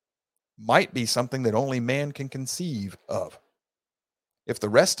 Might be something that only man can conceive of. If the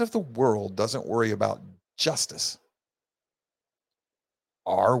rest of the world doesn't worry about justice,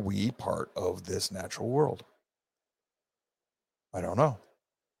 are we part of this natural world? I don't know.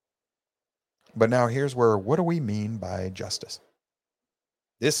 But now here's what do we mean by justice?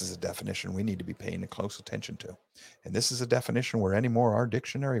 This is a definition we need to be paying close attention to. And this is a definition where anymore our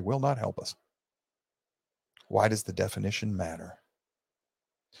dictionary will not help us. Why does the definition matter?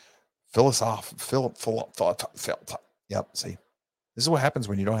 Yep, see. This is what happens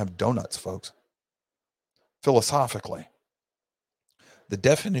when you don't have donuts, folks. Philosophically, the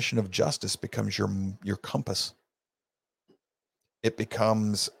definition of justice becomes your compass. It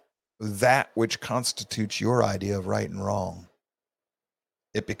becomes that which constitutes your idea of right and wrong.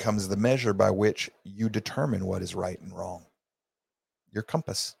 It becomes the measure by which you determine what is right and wrong. Your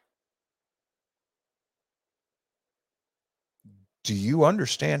compass. Do you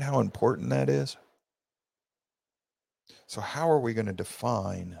understand how important that is? So how are we going to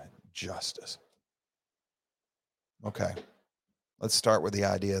define justice? Okay. Let's start with the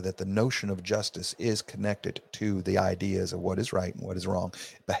idea that the notion of justice is connected to the ideas of what is right and what is wrong,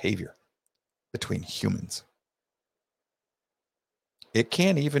 behavior between humans. It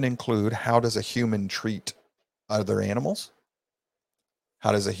can even include how does a human treat other animals?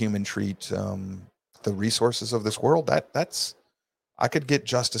 How does a human treat the resources of this world? That's I could get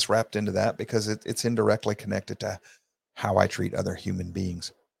justice wrapped into that because it's indirectly connected to how I treat other human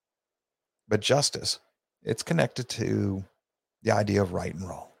beings. But justice, it's connected to the idea of right and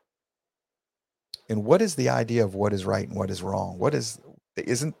wrong. And what is the idea of what is right and what is wrong?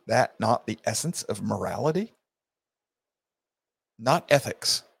 Isn't that not the essence of morality? Not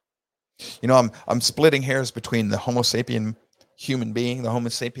ethics. I'm splitting hairs between the Homo sapien human being, the Homo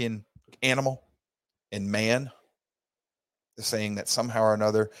sapien animal, and man. Saying that somehow or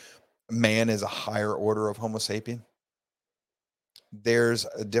another, man is a higher order of Homo sapien. there's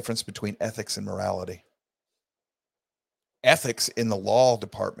a difference between ethics and morality. Ethics in the law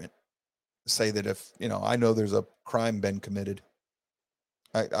department say that if, I know there's a crime been committed.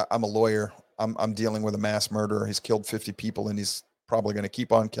 I'm a lawyer. I'm dealing with a mass murderer. He's killed 50 people and he's probably going to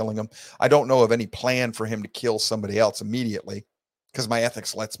keep on killing them. I don't know of any plan for him to kill somebody else immediately because my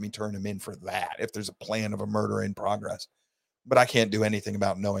ethics lets me turn him in for that if there's a plan of a murder in progress. But I can't do anything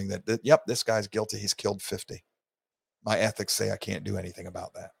about knowing that, yep, this guy's guilty. He's killed 50. My ethics say I can't do anything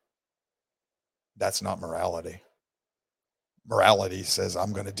about that. That's not morality. Morality says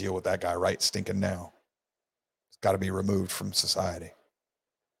I'm going to deal with that guy right stinking now. It's got to be removed from society.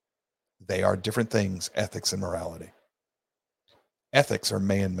 They are different things, ethics and morality. Ethics are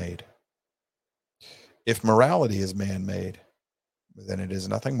man-made. If morality is man-made, then it is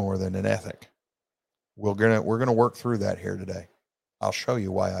nothing more than an ethic. We're gonna work through that here today. I'll show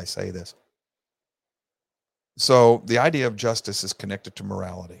you why I say this. So the idea of justice is connected to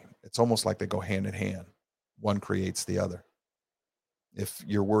morality. It's almost like they go hand in hand. One creates the other. If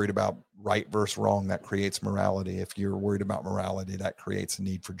you're worried about right versus wrong, that creates morality. If you're worried about morality, that creates a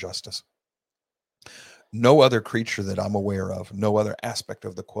need for justice. No other creature that I'm aware of, no other aspect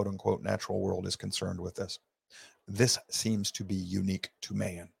of the quote unquote natural world is concerned with this. This seems to be unique to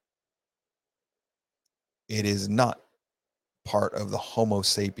man. It is not part of the Homo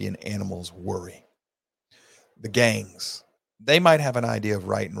sapien animals' worry. The gangs, they might have an idea of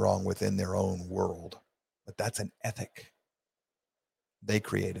right and wrong within their own world, but that's an ethic. They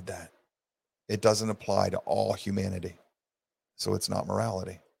created that. It doesn't apply to all humanity. So it's not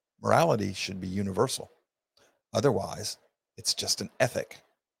morality. Morality should be universal. Otherwise, it's just an ethic.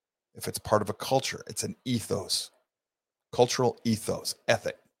 If it's part of a culture, it's an ethos. Cultural ethos,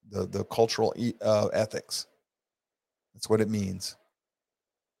 ethic, the cultural ethics. That's what it means.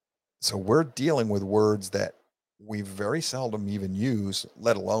 So we're dealing with words that we very seldom even use,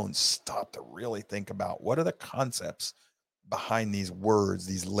 let alone stop to really think about what are the concepts behind these words,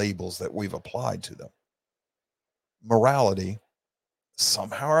 these labels that we've applied to them. Morality,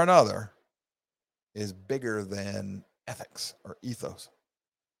 somehow or another, is bigger than ethics or ethos.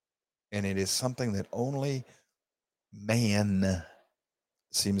 And it is something that only man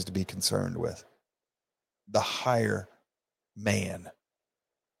seems to be concerned with. The higher man,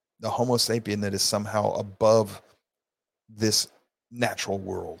 the Homo sapien that is somehow above this natural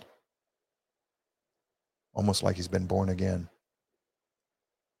world. Almost like he's been born again.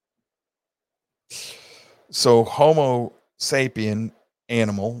 So Homo sapien,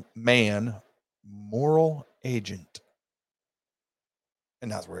 animal, man, moral agent.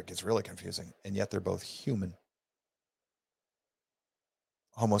 And that's where it gets really confusing. And yet they're both human.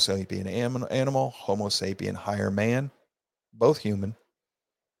 Homo sapien animal, Homo sapien higher man, both human.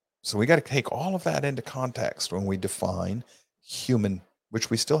 So we got to take all of that into context when we define human, which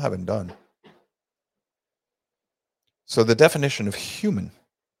we still haven't done. So the definition of human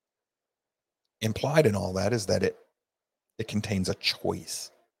implied in all that is that it contains a choice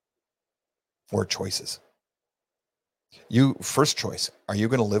or choices. You, first choice, are you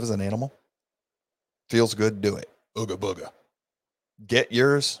going to live as an animal? Feels good, do it. Ooga booga. Get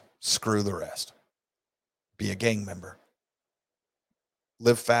yours, screw the rest. Be a gang member.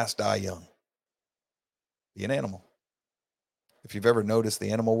 Live fast, die young. Be an animal. If you've ever noticed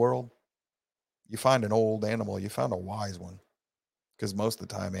the animal world, you find an old animal, you found a wise one. Because most of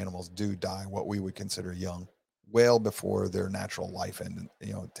the time animals do die what we would consider young, well before their natural life and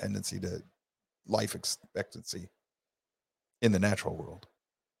tendency to life expectancy in the natural world.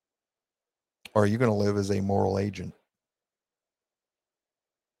 Or are you going to live as a moral agent?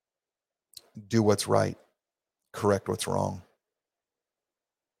 Do what's right, correct what's wrong.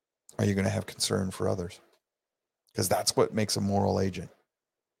 Are you going to have concern for others? Because that's what makes a moral agent.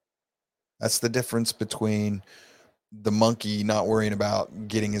 That's the difference between the monkey not worrying about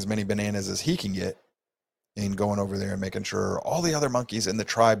getting as many bananas as he can get and going over there and making sure all the other monkeys in the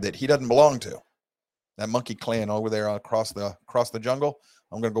tribe that he doesn't belong to, that monkey clan over there across the jungle,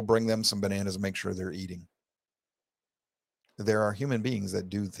 I'm going to go bring them some bananas and make sure they're eating. There are human beings that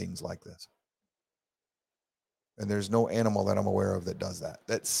do things like this. And there's no animal that I'm aware of that does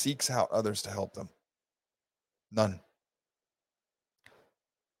that seeks out others to help them. None.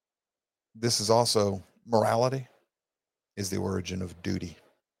 This is also morality is the origin of duty.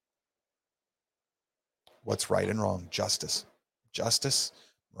 What's right and wrong? Justice. Justice,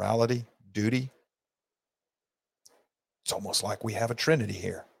 morality, duty. It's almost like we have a trinity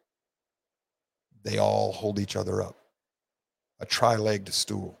here. They all hold each other up. A tri-legged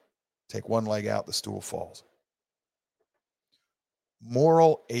stool. Take one leg out, the stool falls.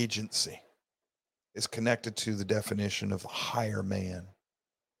 Moral agency. is connected to the definition of higher man.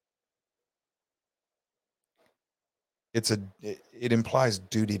 It implies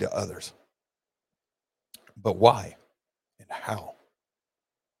duty to others. But why and how?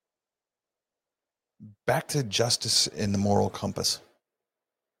 Back to justice in the moral compass.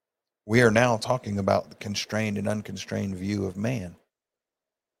 We are now talking about the constrained and unconstrained view of man.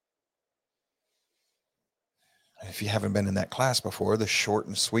 If you haven't been in that class before, the short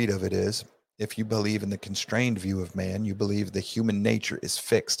and sweet of it is, if you believe in the constrained view of man, you believe the human nature is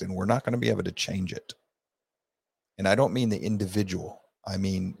fixed and we're not going to be able to change it. And I don't mean the individual, I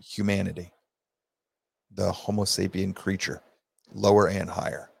mean humanity, the Homo sapien creature, lower and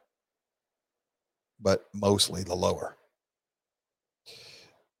higher, but mostly the lower.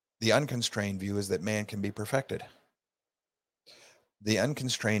 The unconstrained view is that man can be perfected. The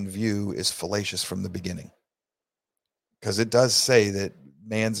unconstrained view is fallacious from the beginning, because it does say that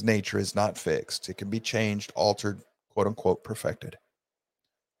man's nature is not fixed. It can be changed, altered, quote unquote, perfected.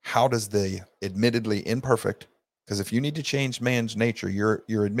 How does the admittedly imperfect, because if you need to change man's nature,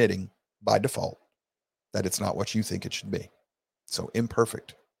 you're admitting by default that it's not what you think it should be. So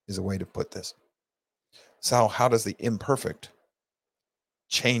imperfect is a way to put this. So how does the imperfect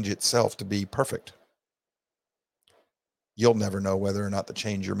change itself to be perfect? You'll never know whether or not the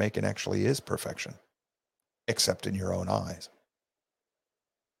change you're making actually is perfection, except in your own eyes.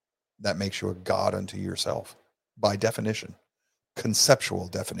 That makes you a god unto yourself, by definition, conceptual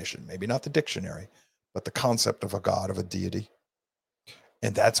definition, maybe not the dictionary, but the concept of a god, of a deity.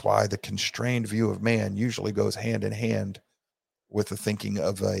 And that's why the constrained view of man usually goes hand in hand with the thinking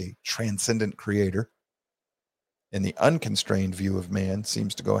of a transcendent creator. And the unconstrained view of man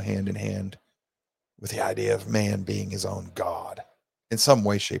seems to go hand in hand with the idea of man being his own god in some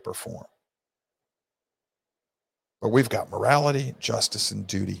way, shape, or form. But we've got morality, justice, and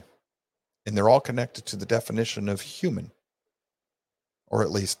duty. And they're all connected to the definition of human, or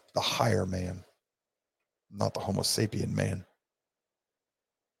at least the higher man, not the Homo sapien man.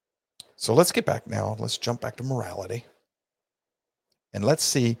 So let's get back now. Let's jump back to morality. And let's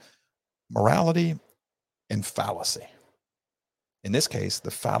see morality and fallacy. In this case,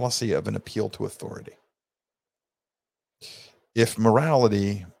 the fallacy of an appeal to authority. If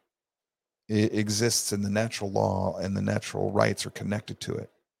morality exists in the natural law and the natural rights are connected to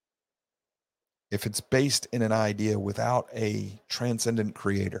it, if it's based in an idea without a transcendent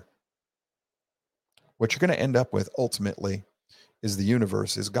creator, what you're going to end up with ultimately is the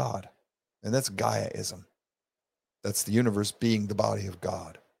universe is God. And that's Gaiaism. That's the universe being the body of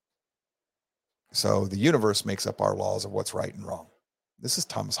God. So the universe makes up our laws of what's right and wrong. This is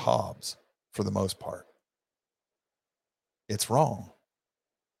Thomas Hobbes for the most part. It's wrong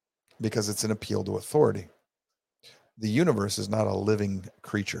because it's an appeal to authority. The universe is not a living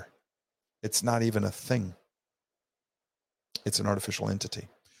creature. It's not even a thing. It's an artificial entity.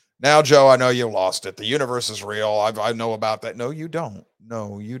 Now, Joe, I know you lost it. The universe is real. I know about that. No, you don't.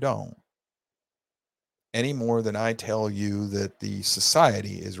 No, you don't. Any more than I tell you that the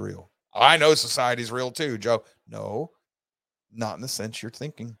society is real. I know society is real too, Joe. No, not in the sense you're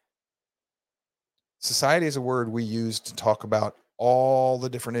thinking. Society is a word we use to talk about all the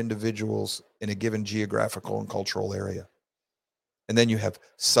different individuals in a given geographical and cultural area. And then you have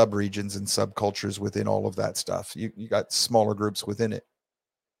subregions and subcultures within all of that stuff. You got smaller groups within it.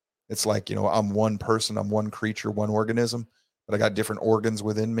 It's like, I'm one person, I'm one creature, one organism, but I got different organs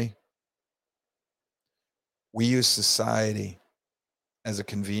within me. We use society as a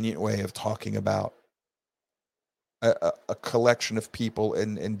convenient way of talking about a collection of people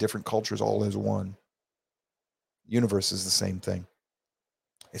in different cultures all as one. Universe is the same thing.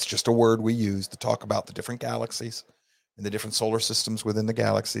 It's just a word we use to talk about the different galaxies and the different solar systems within the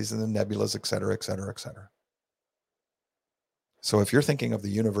galaxies and the nebulas, et cetera, et cetera, et cetera. So if you're thinking of the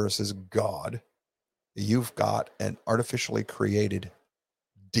universe as God, you've got an artificially created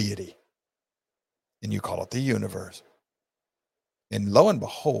deity, and you call it the universe. And lo and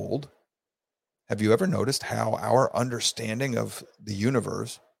behold, have you ever noticed how our understanding of the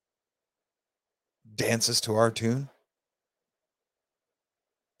universe dances to our tune?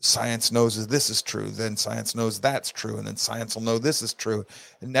 Science knows that this is true, then science knows that's true, and then science will know this is true.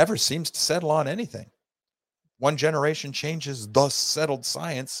 It never seems to settle on anything. One generation changes the settled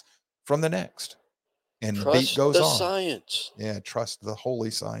science from the next. And the beat goes on. Trust the science. Yeah, trust the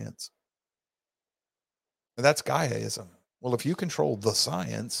holy science. And that's Gaiaism. Well, if you control the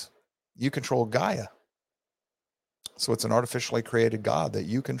science, you control Gaia. So it's an artificially created God that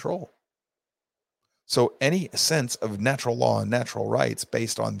you control. So any sense of natural law and natural rights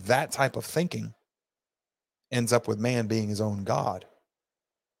based on that type of thinking ends up with man being his own God.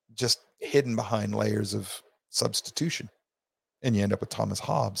 just hidden behind layers of substitution. And you end up with Thomas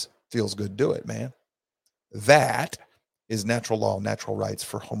Hobbes. Feels good, do it, man. That is natural law, natural rights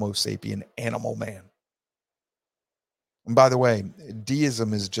for Homo sapien animal man. And by the way,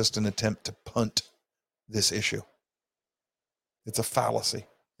 deism is just an attempt to punt this issue. It's a fallacy.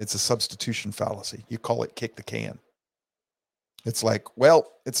 It's a substitution fallacy. You call it kick the can. It's like,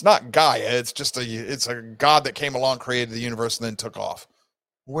 well, it's not Gaia. It's just it's a God that came along, created the universe, and then took off.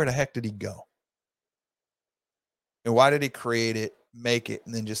 Where the heck did he go? And why did he create it, make it,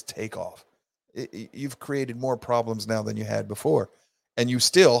 and then just take off? You've created more problems now than you had before. And you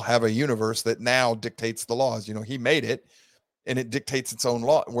still have a universe that now dictates the laws. You know, he made it, and it dictates its own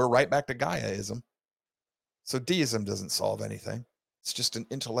law. We're right back to Gaiaism. So deism doesn't solve anything. It's just an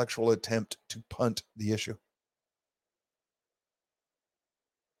intellectual attempt to punt the issue.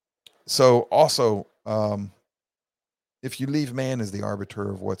 So also, if you leave man as the arbiter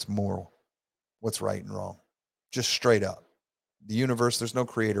of what's moral, what's right and wrong, just straight up, the universe, there's no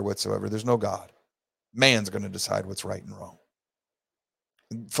creator whatsoever. There's no God. Man's going to decide what's right and wrong.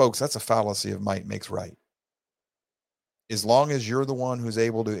 And folks, that's a fallacy of might makes right. As long as you're the one who's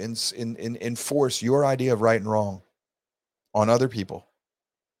able to enforce your idea of right and wrong on other people,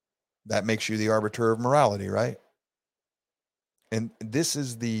 that makes you the arbiter of morality, right? And this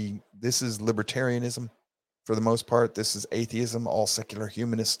is libertarianism for the most part. This is atheism, all secular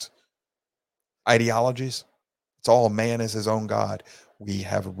humanist ideologies. It's all man as his own God. We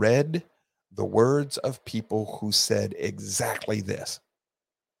have read the words of people who said exactly this.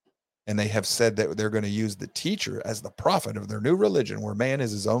 And they have said that they're going to use the teacher as the prophet of their new religion, where man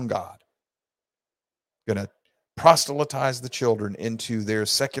is his own God. Going to proselytize the children into their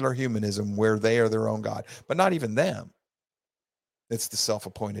secular humanism, where they are their own God. But not even them. It's the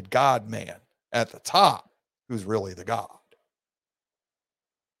self-appointed God man at the top who's really the God.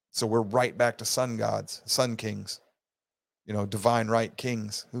 So we're right back to sun gods, sun kings, you know, divine right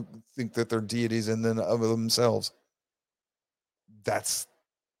kings who think that they're deities in and of themselves.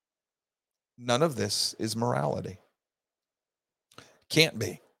 None of this is morality. Can't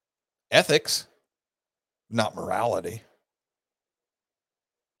be. Ethics, not morality.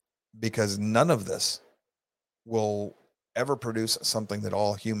 Because none of this will ever produce something that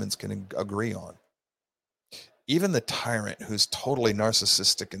all humans can agree on. Even the tyrant who's totally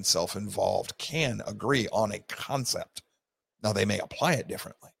narcissistic and self-involved can agree on a concept. Now, they may apply it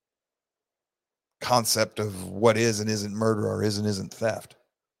differently. Concept of what is and isn't murder, or is and isn't theft.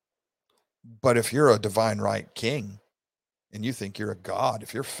 But if you're a divine right king and you think you're a god,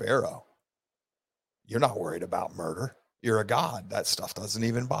 if you're Pharaoh, you're not worried about murder. You're a god. That stuff doesn't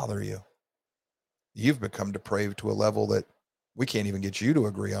even bother you. You've become depraved to a level that we can't even get you to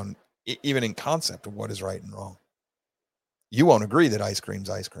agree on, even in concept of what is right and wrong. You won't agree that ice cream's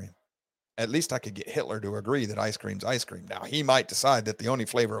ice cream. At least I could get Hitler to agree that ice cream's ice cream. Now, he might decide that the only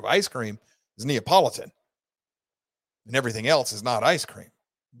flavor of ice cream is Neapolitan and everything else is not ice cream.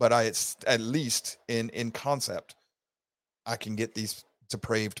 But it's at least in concept, I can get these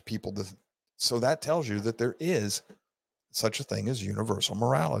depraved people to. So that tells you that there is such a thing as universal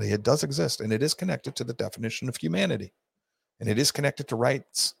morality. It does exist, and it is connected to the definition of humanity. And it is connected to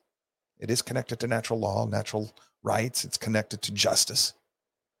rights. It is connected to natural law, natural rights. It's connected to justice,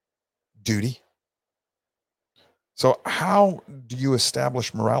 duty. So how do you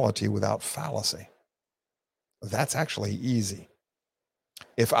establish morality without fallacy? That's actually easy.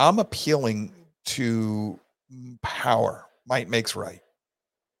 If I'm appealing to power, might makes right,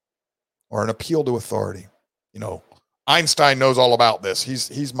 or an appeal to authority, you know, Einstein knows all about this.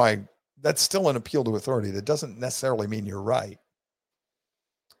 That's still an appeal to authority. That doesn't necessarily mean you're right.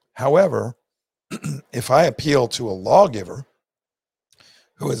 However, if I appeal to a lawgiver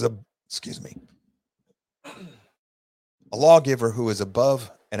who is a lawgiver who is above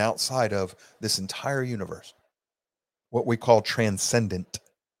and outside of this entire universe, what we call transcendent.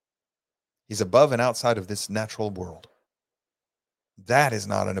 He's above and outside of this natural world. That is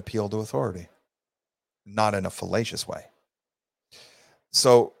not an appeal to authority, not in a fallacious way.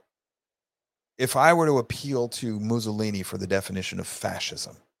 So if I were to appeal to Mussolini for the definition of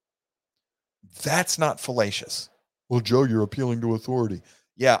fascism, that's not fallacious. Well, Joe, you're appealing to authority.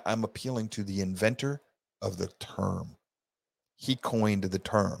 Yeah, I'm appealing to the inventor of the term. He coined the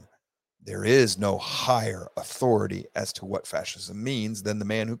term. There is no higher authority as to what fascism means than the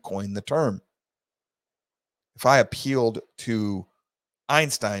man who coined the term. If I appealed to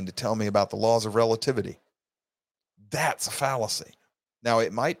Einstein to tell me about the laws of relativity, that's a fallacy. Now,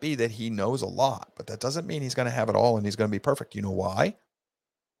 it might be that he knows a lot, but that doesn't mean he's going to have it all and he's going to be perfect. You know why?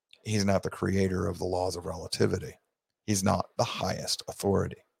 He's not the creator of the laws of relativity. He's not the highest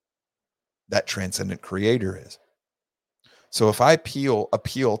authority. that transcendent creator is. So if I appeal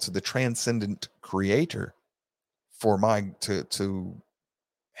to the transcendent creator for to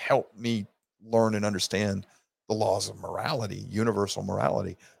help me learn and understand the laws of morality, universal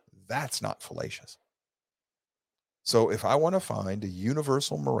morality, that's not fallacious. So if I want to find a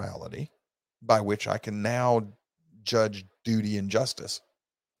universal morality by which I can now judge duty and justice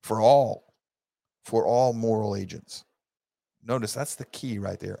for all moral agents. Notice that's the key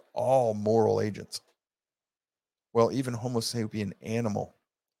right there. All moral agents. Well, even Homo sapien animal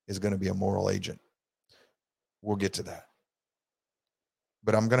is going to be a moral agent. We'll get to that.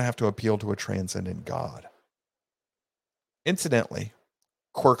 But I'm going to have to appeal to a transcendent God. Incidentally,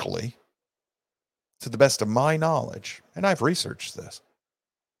 quirkily, to the best of my knowledge, and I've researched this,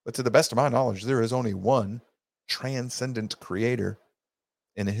 but to the best of my knowledge, there is only one transcendent creator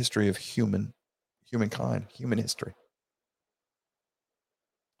in the history of humankind, human history.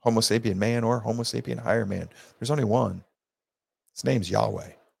 Homo sapien man or Homo sapien higher man. There's only one. His name's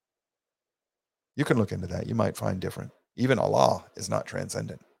Yahweh. You can look into that. You might find different. Even Allah is not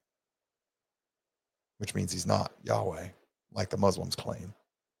transcendent, which means he's not Yahweh, like the Muslims claim.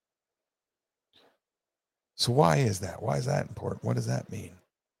 So why is that? Why is that important? What does that mean?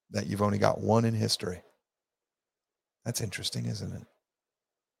 That you've only got one in history? That's interesting, isn't it?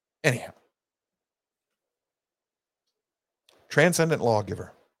 Anyhow, transcendent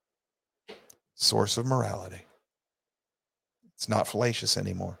lawgiver, source of morality. It's not fallacious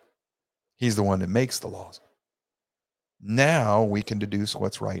anymore. He's the one that makes the laws. Now we can deduce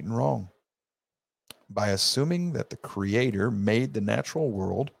what's right and wrong by assuming that the Creator made the natural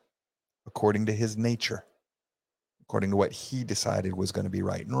world according to his nature, according to what he decided was going to be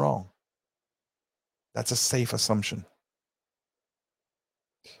right and wrong. That's a safe assumption.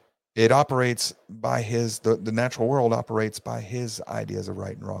 It operates by the natural world operates by his ideas of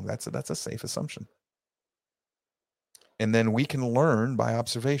right and wrong. That's a safe assumption. And then we can learn by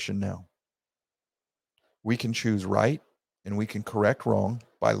observation now. We can choose right and we can correct wrong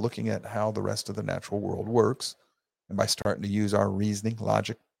by looking at how the rest of the natural world works and by starting to use our reasoning,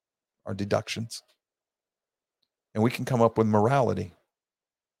 logic, our deductions. And we can come up with morality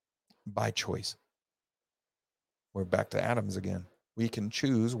by choice. We're back to atoms again. We can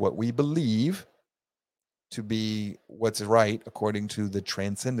choose what we believe to be what's right according to the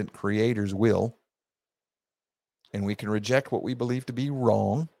transcendent Creator's will. And we can reject what we believe to be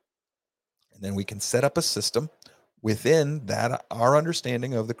wrong. And then we can set up a system within that, our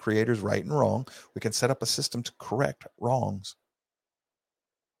understanding of the Creator's right and wrong. We can set up a system to correct wrongs.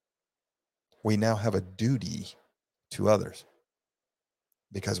 We now have a duty to others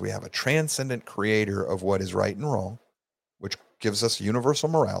because we have a transcendent Creator of what is right and wrong, which gives us universal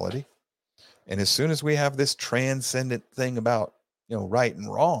morality. And as soon as we have this transcendent thing about, right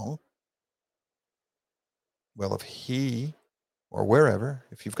and wrong, well, if he or wherever,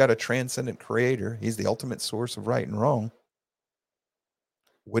 if you've got a transcendent Creator, he's the ultimate source of right and wrong.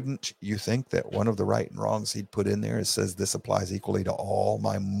 Wouldn't you think that one of the right and wrongs he'd put in there is says this applies equally to all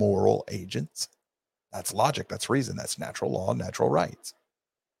my moral agents? That's logic. That's reason. That's natural law, natural rights.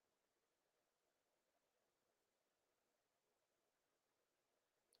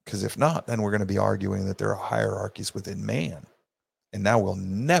 Because if not, then we're going to be arguing that there are hierarchies within man. And now we'll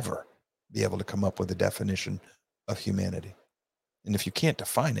never be able to come up with a definition of humanity. And if you can't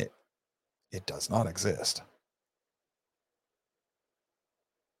define it, it does not exist.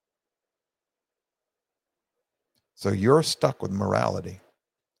 So you're stuck with morality,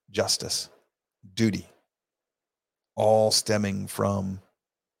 justice, duty, all stemming from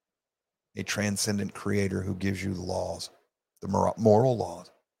a transcendent Creator who gives you the laws, the moral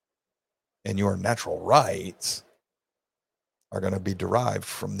laws. And your natural rights are going to be derived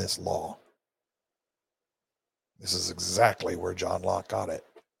from this law. This is exactly where John Locke got it.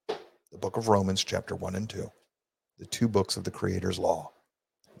 The book of Romans, chapter 1 and 2. The two books of the Creator's law.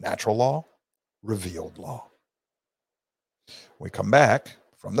 Natural law, revealed law. We come back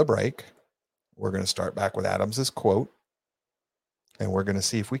from the break. We're going to start back with Adams's quote. And we're going to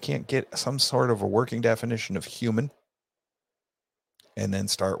see if we can't get some sort of a working definition of human. And then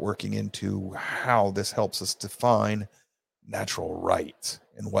start working into how this helps us define natural rights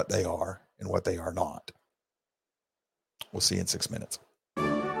and what they are and what they are not. We'll see you in 6 minutes.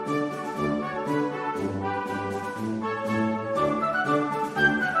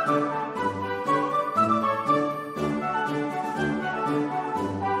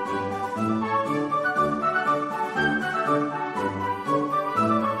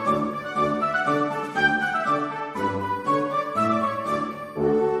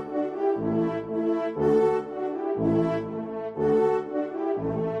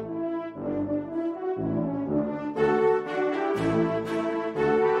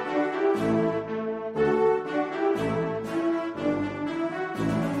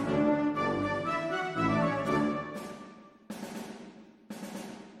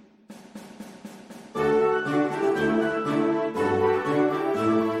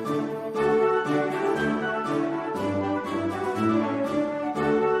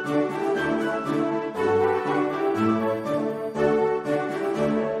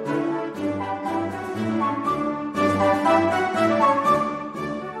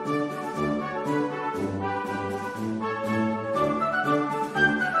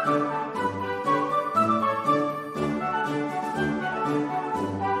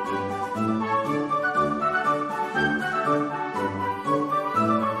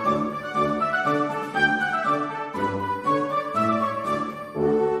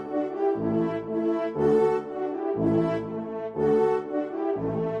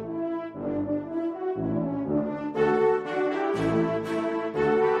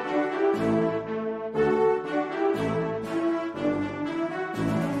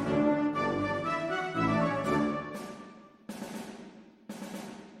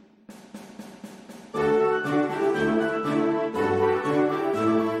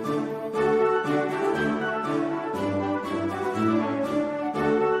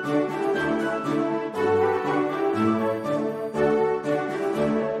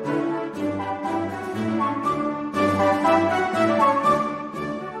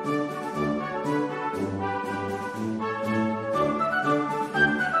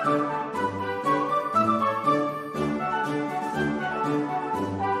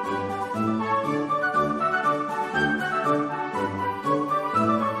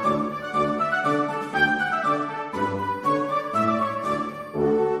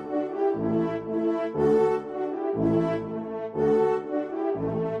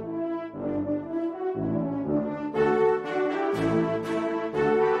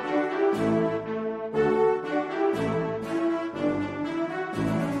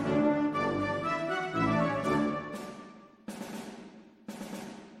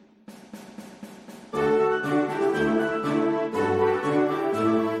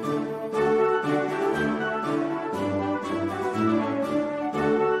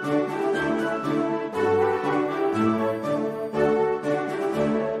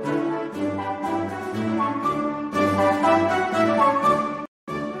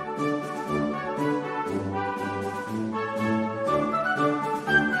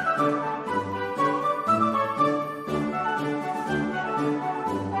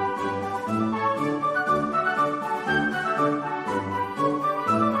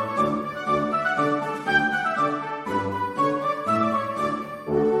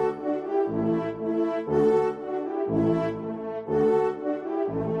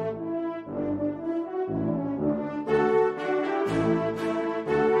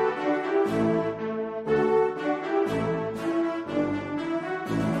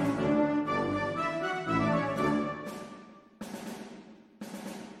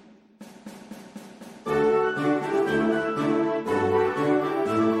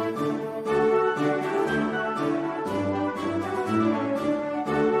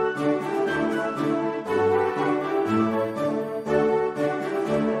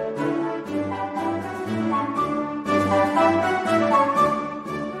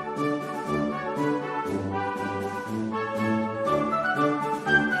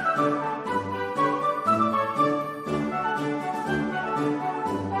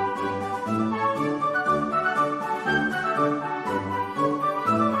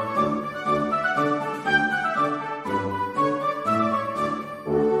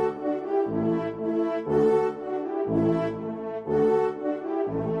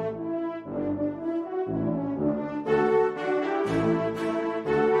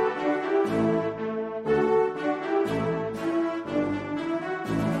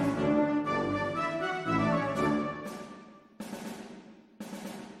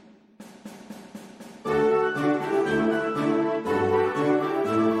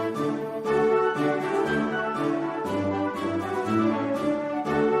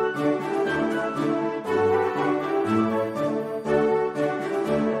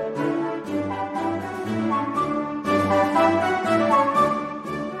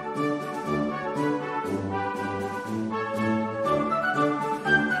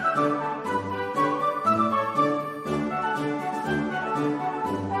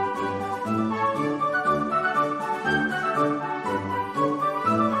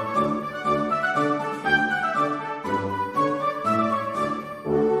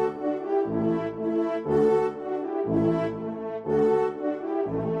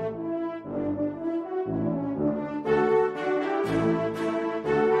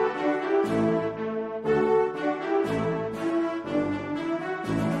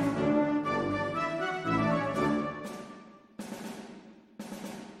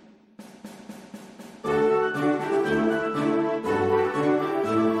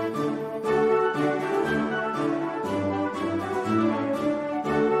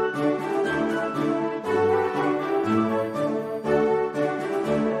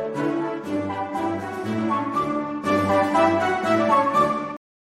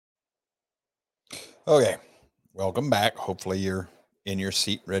 Okay, welcome back. Hopefully you're in your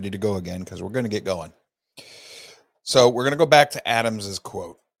seat ready to go again because we're going to get going. So we're going to go back to Adams's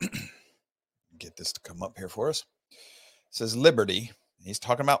quote. Get this to come up here for us. It says liberty. He's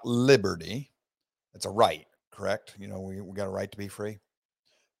talking about liberty. It's a right, correct? You know, we got a right to be free.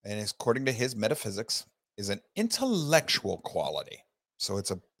 And according to his metaphysics, is an intellectual quality. So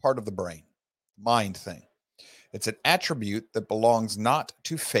it's a part of the brain, mind thing. It's an attribute that belongs not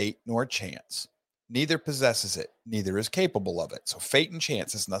to fate nor chance. Neither possesses it, neither is capable of it. So fate and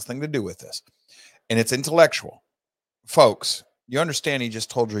chance has nothing to do with this. And it's intellectual. Folks, you understand he just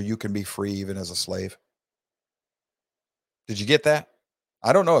told you can be free even as a slave? Did you get that?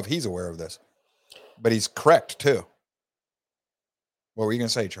 I don't know if he's aware of this, but he's correct too. What were you going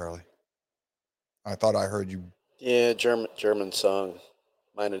to say, Charlie? I thought I heard you. Yeah, German song.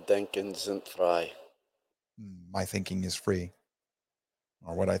 Meine Denken sind frei. My thinking is free.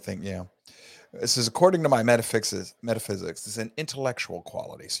 Or what I think, yeah. This is according to my metaphysics, it's an intellectual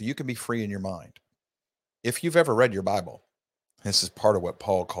quality. So you can be free in your mind. If you've ever read your Bible, this is part of what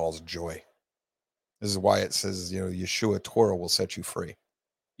Paul calls joy. This is why it says, Yeshua Torah will set you free.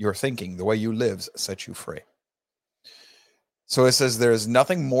 Your thinking, the way you live, sets you free. So it says there is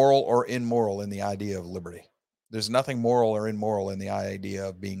nothing moral or immoral in the idea of liberty. There's nothing moral or immoral in the idea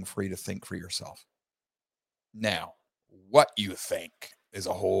of being free to think for yourself. Now, what you think is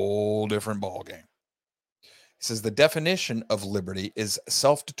a whole different ballgame. He says the definition of liberty is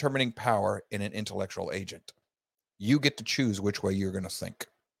self-determining power in an intellectual agent. You get to choose which way you're going to think.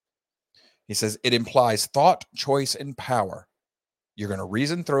 He says it implies thought, choice, and power. You're going to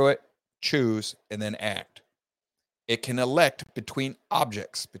reason through it, choose, and then act. It can elect between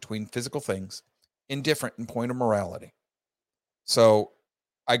objects, between physical things, indifferent in point of morality. So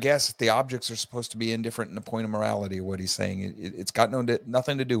I guess the objects are supposed to be indifferent in the point of morality, what he's saying. It's got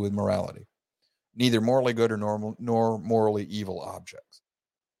nothing to do with morality. Neither morally good nor morally evil objects.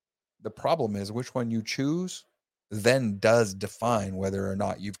 The problem is which one you choose then does define whether or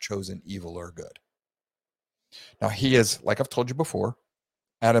not you've chosen evil or good. Now he is, like I've told you before,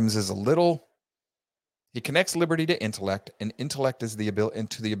 Adams is he connects liberty to intellect, and intellect is the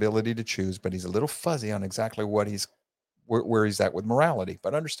ability to choose, but he's a little fuzzy on exactly where he's at with morality.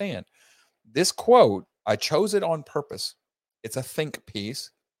 But understand, this quote, I chose it on purpose. It's a think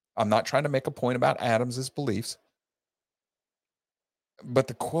piece. I'm not trying to make a point about Adams's beliefs. But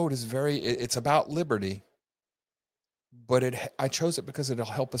the quote is it's about liberty. But I chose it because it'll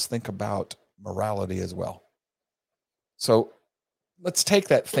help us think about morality as well. So let's take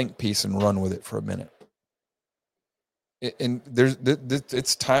that think piece and run with it for a minute. And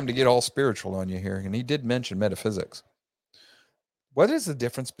it's time to get all spiritual on you here. And he did mention metaphysics. What is the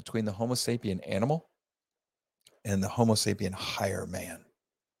difference between the Homo sapien animal and the Homo sapien higher man?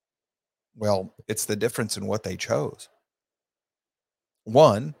 Well, it's the difference in what they chose.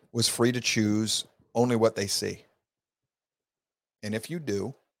 One was free to choose only what they see. And if you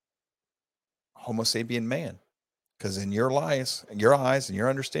do, Homo sapien man, because in your eyes and your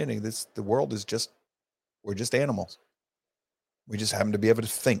understanding, the world is we're just animals. We just happen to be able to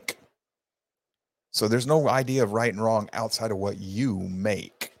think. So there's no idea of right and wrong outside of what you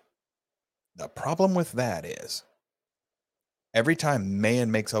make. The problem with that is every time man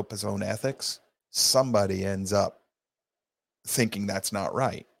makes up his own ethics, somebody ends up thinking that's not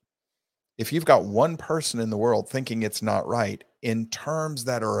right. If you've got one person in the world thinking it's not right in terms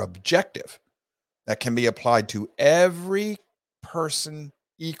that are objective, that can be applied to every person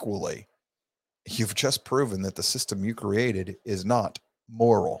equally, you've just proven that the system you created is not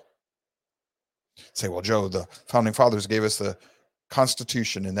moral. Say, well, Joe, the founding fathers gave us the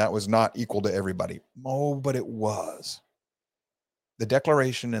Constitution and that was not equal to everybody. Oh, but it was. The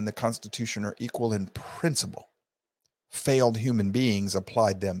Declaration and the Constitution are equal in principle. Failed human beings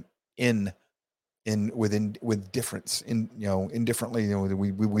applied them with difference indifferently.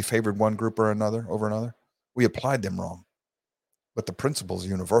 We favored one group or another over another. We applied them wrong, but the principle is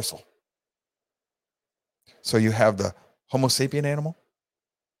universal. So you have the Homo sapien animal,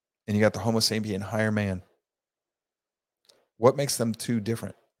 and you got the Homo sapien higher man. What makes them two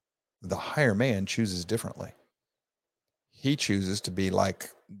different? The higher man chooses differently. He chooses to be like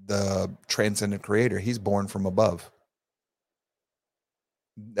the transcendent creator. He's born from above.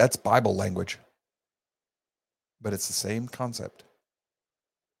 That's Bible language. But it's the same concept.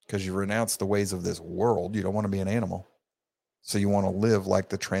 Because you renounce the ways of this world. You don't want to be an animal. So you want to live like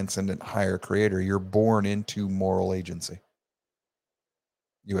the transcendent higher creator. You're born into moral agency.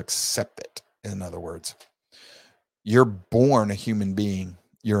 You accept it, in other words. You're born a human being.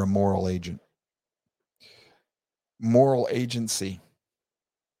 You're a moral agent. Moral agency.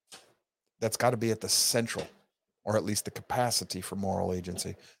 That's got to be at the central, or at least the capacity for moral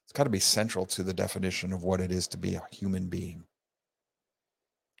agency. It's got to be central to the definition of what it is to be a human being.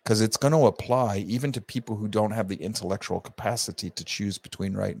 Because it's going to apply even to people who don't have the intellectual capacity to choose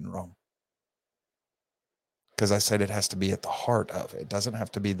between right and wrong. Because I said it has to be at the heart of it. It doesn't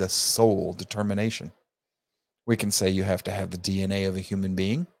have to be the sole determination. We can say you have to have the DNA of a human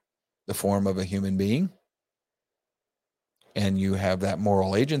being, the form of a human being, and you have that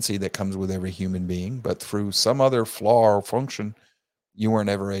moral agency that comes with every human being, but through some other flaw or function, you weren't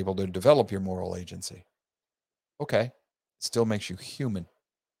ever able to develop your moral agency. Okay, it still makes you human.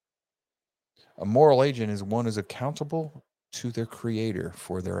 A moral agent is one who's accountable to their creator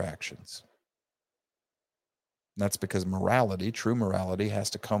for their actions. And that's because morality, true morality, has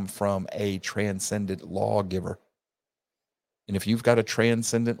to come from a transcendent lawgiver. And if you've got a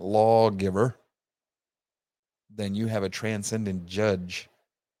transcendent lawgiver, then you have a transcendent judge.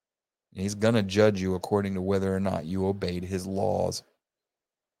 He's going to judge you according to whether or not you obeyed his laws,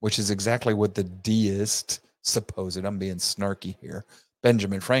 which is exactly what the deist, I'm being snarky here,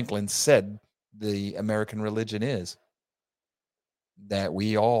 Benjamin Franklin said the American religion is. That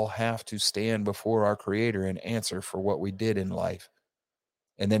we all have to stand before our creator and answer for what we did in life.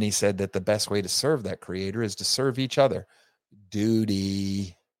 And then he said that the best way to serve that creator is to serve each other.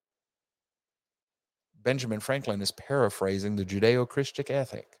 Duty. Benjamin Franklin is paraphrasing the Judeo-Christian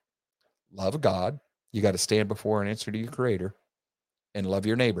ethic. Love God. You got to stand before and answer to your creator. And love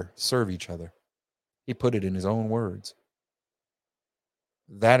your neighbor. Serve each other. He put it in his own words.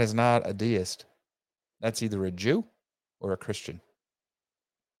 That is not a deist. That's either a Jew or a Christian.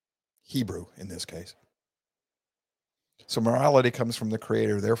 Hebrew in this case. So morality comes from the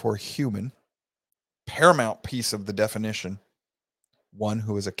creator, therefore human. Paramount piece of the definition, one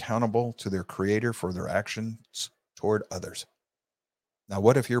who is accountable to their creator for their actions toward others. Now,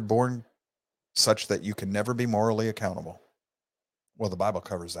 what if you're born such that you can never be morally accountable? Well, the Bible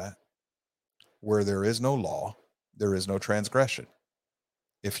covers that. Where there is no law, there is no transgression.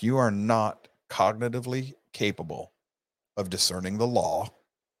 If you are not cognitively capable of discerning the law,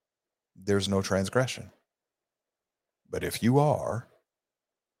 there's no transgression. But if you are,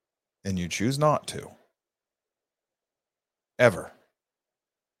 and you choose not to, ever,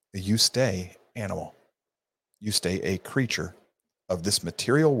 you stay animal. You stay a creature of this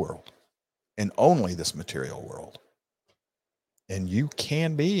material world, and only this material world. And you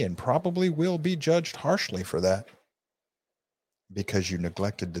can be and probably will be judged harshly for that, because you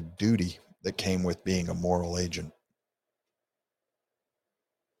neglected the duty that came with being a moral agent.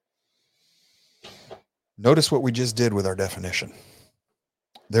 Notice what we just did with our definition.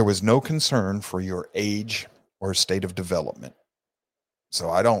 There was no concern for your age or state of development. So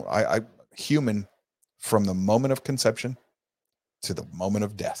I human from the moment of conception to the moment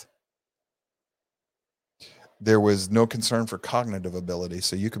of death. There was no concern for cognitive ability.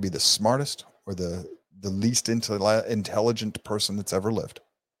 So you could be the smartest or the least intelligent person that's ever lived.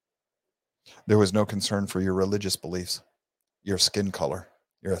 There was no concern for your religious beliefs, your skin color,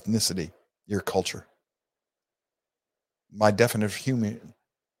 your ethnicity, your culture. My definition of human,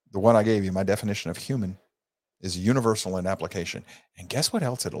 the one I gave you, my definition of human is universal in application. And guess what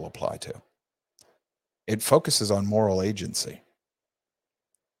else it'll apply to? It focuses on moral agency.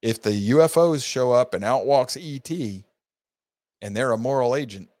 If the UFOs show up and out walks ET and they're a moral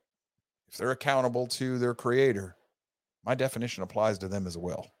agent, if they're accountable to their creator, my definition applies to them as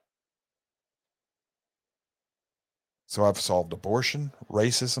well. So I've solved abortion,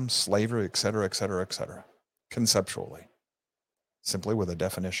 racism, slavery, etc., conceptually, simply with a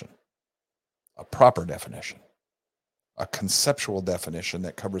definition, a proper definition, a conceptual definition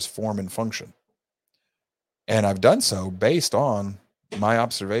that covers form and function. And I've done so based on my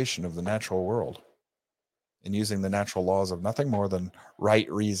observation of the natural world and using the natural laws of nothing more than right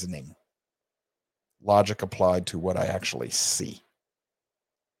reasoning, logic applied to what I actually see,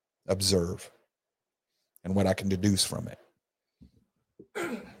 observe, and what I can deduce from it.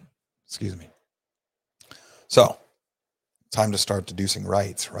 Excuse me. So, time to start deducing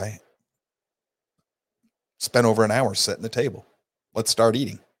rights, right? Spent over an hour setting the table. Let's start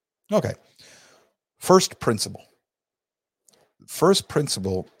eating. Okay. First principle. First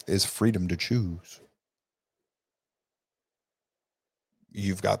principle is freedom to choose.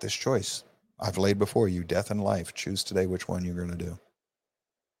 You've got this choice. I've laid before you death and life. Choose today which one you're going to do.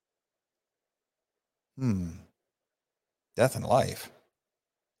 Death and life.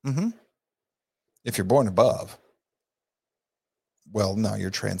 If you're born above, well, no,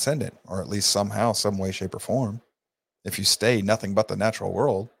 you're transcendent, or at least somehow, some way, shape, or form. If you stay nothing but the natural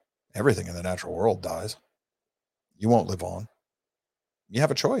world, everything in the natural world dies. You won't live on. You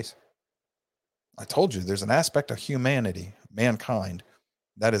have a choice. I told you there's an aspect of humanity, mankind,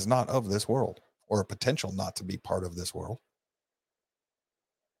 that is not of this world, or a potential not to be part of this world.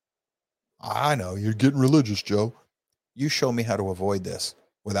 I know, you're getting religious, Joe. You show me how to avoid this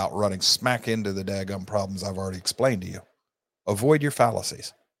without running smack into the daggum problems I've already explained to you. Avoid your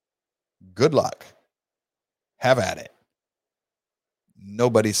fallacies. Good luck. Have at it.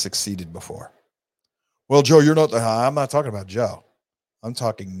 Nobody's succeeded before. Well, Joe, I'm not talking about Joe. I'm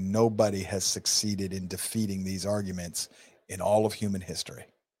talking nobody has succeeded in defeating these arguments in all of human history.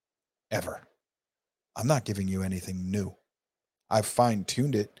 Ever. I'm not giving you anything new. I've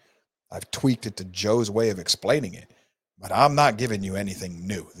fine-tuned it. I've tweaked it to Joe's way of explaining it. But I'm not giving you anything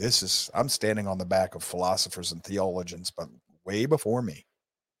new. I'm standing on the back of philosophers and theologians, but way before me.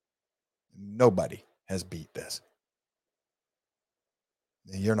 Nobody has beat this.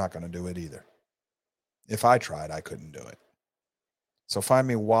 You're not going to do it either. If I tried, I couldn't do it. So find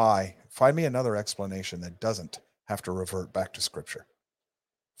me another explanation that doesn't have to revert back to Scripture.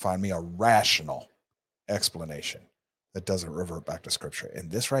 Find me a rational explanation that doesn't revert back to Scripture.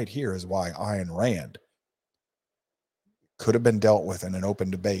 And this right here is why Ayn Rand could have been dealt with in an open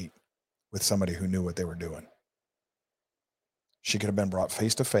debate with somebody who knew what they were doing. She could have been brought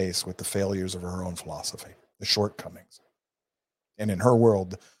face to face with the failures of her own philosophy, the shortcomings. And in her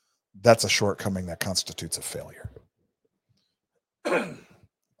world, that's a shortcoming that constitutes a failure.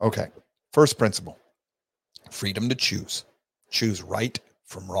 Okay. First principle, freedom to choose. Choose right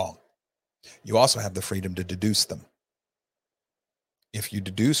from wrong. You also have the freedom to deduce them. If you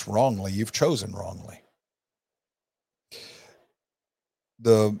deduce wrongly, you've chosen wrongly.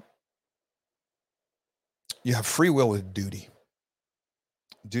 You have free will with duty.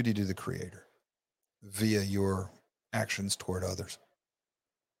 Duty to the Creator via your actions toward others.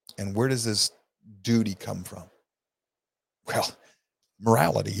 And where does this duty come from? Well,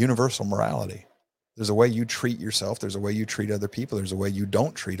 morality, universal morality. There's a way you treat yourself. There's a way you treat other people. There's a way you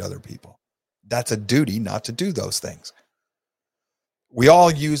don't treat other people. That's a duty not to do those things. We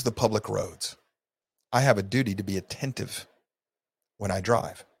all use the public roads. I have a duty to be attentive when I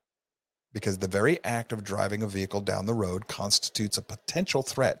drive, because the very act of driving a vehicle down the road constitutes a potential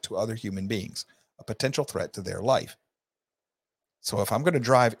threat to other human beings, a potential threat to their life. So if I'm going to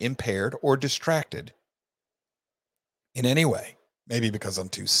drive impaired or distracted in any way, maybe because I'm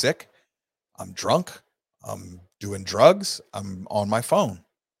too sick, I'm drunk, I'm doing drugs, I'm on my phone,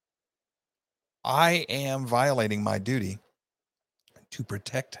 I am violating my duty to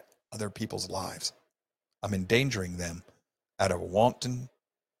protect other people's lives. I'm endangering them out of wanton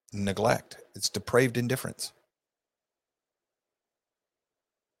neglect. It's depraved indifference.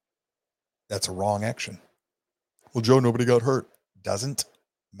 That's a wrong action. Well, Joe, nobody got hurt. Doesn't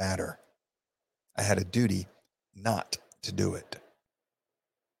matter. I had a duty not to do it.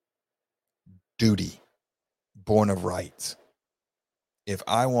 Duty, born of rights. If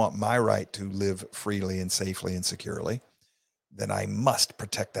I want my right to live freely and safely and securely, then I must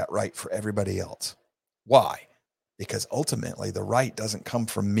protect that right for everybody else. Why? Because ultimately the right doesn't come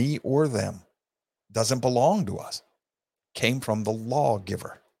from me or them, doesn't belong to us, came from the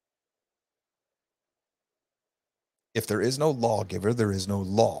lawgiver. If there is no lawgiver, there is no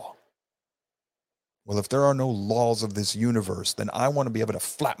law. Well, if there are no laws of this universe, then I want to be able to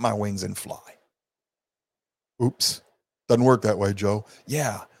flap my wings and fly. Oops, doesn't work that way, Joe.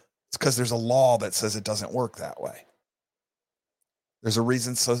 Yeah, it's because there's a law that says it doesn't work that way. There's a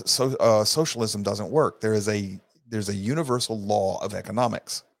reason socialism doesn't work. There's a universal law of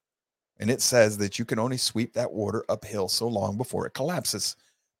economics, and it says that you can only sweep that water uphill so long before it collapses.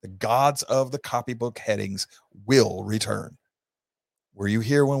 The gods of the copybook headings will return. Were you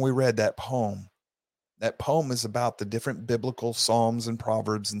here when we read that poem? That poem is about the different biblical psalms and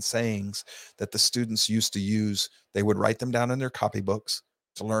proverbs and sayings that the students used to use. They would write them down in their copybooks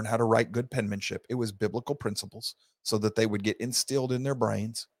to learn how to write good penmanship. It was biblical principles so that they would get instilled in their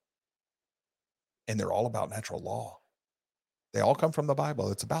brains. And they're all about natural law. They all come from the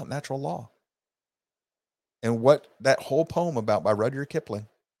Bible. It's about natural law. And what that whole poem about by Rudyard Kipling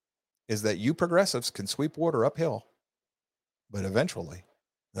is that you progressives can sweep water uphill, but eventually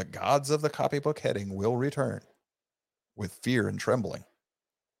the gods of the copybook heading will return with fear and trembling.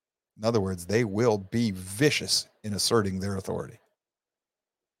 In other words, they will be vicious in asserting their authority.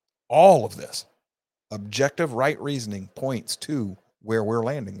 All of this objective right reasoning points to where we're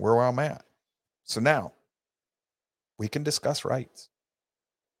landing, where I'm at. So now we can discuss rights.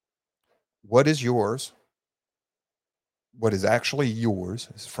 What is yours? What is actually yours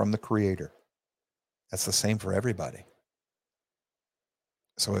is from the Creator. That's the same for everybody.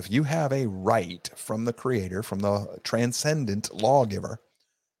 So if you have a right from the Creator, from the transcendent lawgiver,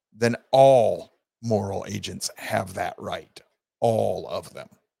 then all moral agents have that right. All of them.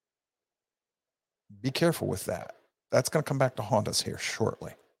 Be careful with that. That's going to come back to haunt us here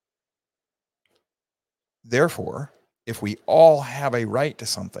shortly. Therefore, if we all have a right to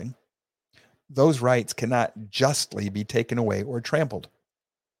something, those rights cannot justly be taken away or trampled.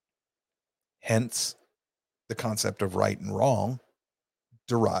 Hence, the concept of right and wrong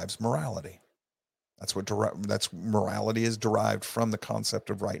derives morality. That's morality is derived from the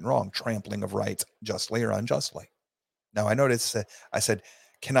concept of right and wrong, trampling of rights justly or unjustly. Now, I noticed I said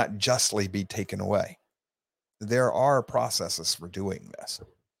cannot justly be taken away. There are processes for doing this.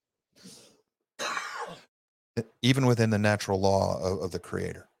 Even within the natural law of the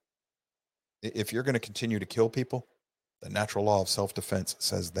Creator. If you're going to continue to kill people, the natural law of self-defense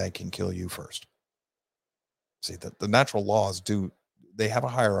says they can kill you first. See, the natural laws they have a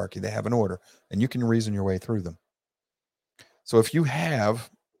hierarchy, they have an order, and you can reason your way through them. So if you have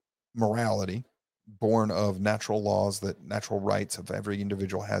morality born of natural laws, that natural rights of every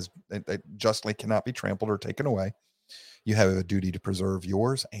individual has, that justly cannot be trampled or taken away, you have a duty to preserve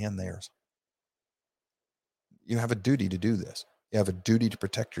yours and theirs. You have a duty to do this. You have a duty to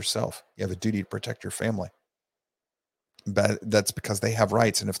protect yourself. You have a duty to protect your family. But that's because they have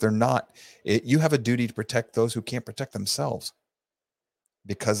rights. And if they're not, you have a duty to protect those who can't protect themselves.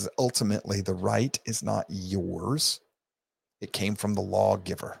 Because ultimately the right is not yours. It came from the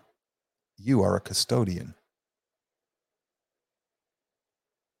lawgiver. You are a custodian.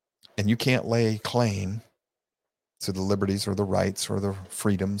 And you can't lay claim to the liberties or the rights or the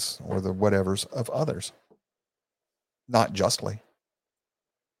freedoms or the whatevers of others. Not justly.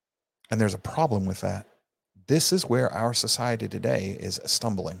 And there's a problem with that. This is where our society today is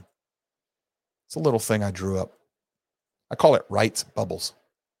stumbling. It's a little thing I drew up. I call it rights bubbles.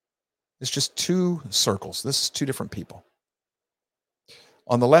 It's just two circles. This is two different people.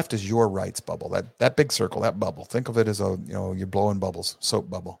 On the left is your rights bubble, that big circle, that bubble. Think of it as you're blowing bubbles, soap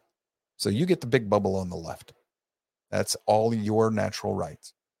bubble. So you get the big bubble on the left. That's all your natural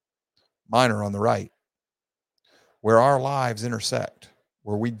rights. Mine are on the right, where our lives intersect,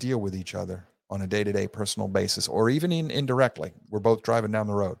 where we deal with each other on a day-to-day personal basis, or even indirectly. We're both driving down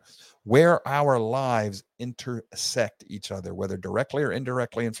the road. Where our lives intersect each other, whether directly or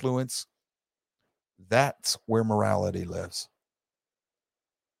indirectly influence, that's where morality lives.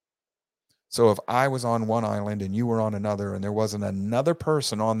 So if I was on one island and you were on another and there wasn't another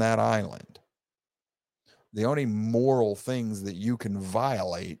person on that island, the only moral things that you can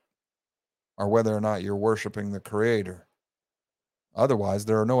violate are whether or not you're worshiping the Creator. Otherwise,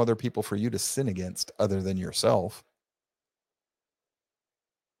 there are no other people for you to sin against other than yourself.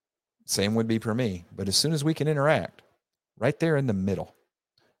 Same would be for me. But as soon as we can interact, right there in the middle,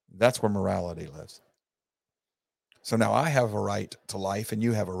 that's where morality lives. So now I have a right to life and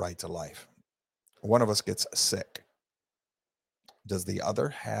you have a right to life. One of us gets sick. Does the other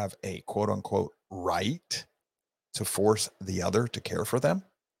have a quote unquote right to force the other to care for them?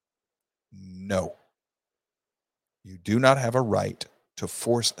 No. You do not have a right to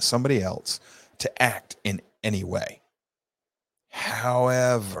force somebody else to act in any way.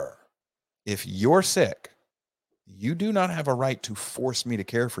 However, if you're sick, you do not have a right to force me to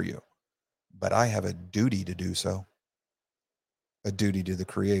care for you, but I have a duty to do so. A duty to the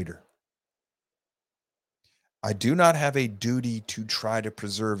Creator. I do not have a duty to try to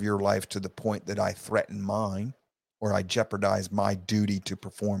preserve your life to the point that I threaten mine or I jeopardize my duty to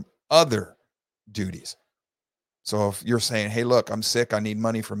perform other duties. So if you're saying, hey, look, I'm sick, I need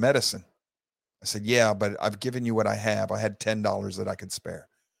money for medicine. I said, yeah, but I've given you what I have. I had $10 that I could spare.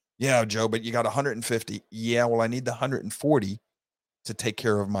 Yeah, Joe, but you got 150. Yeah, well, I need the 140 to take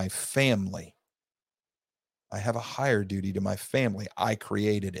care of my family. I have a higher duty to my family. I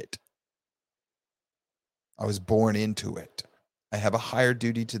created it. I was born into it. I have a higher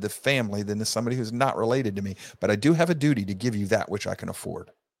duty to the family than to somebody who's not related to me. But I do have a duty to give you that which I can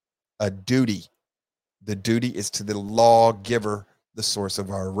afford. A duty. The duty is to the lawgiver, the source of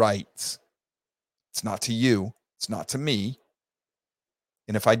our rights. It's not to you. It's not to me.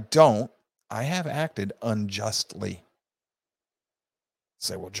 And if I don't, I have acted unjustly.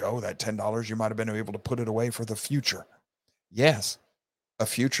 Say, well, Joe, that $10, you might have been able to put it away for the future. Yes, a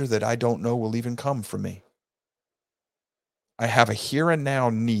future that I don't know will even come from me. I have a here and now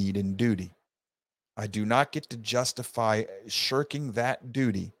need and duty. I do not get to justify shirking that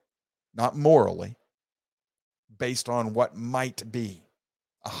duty, not morally, based on what might be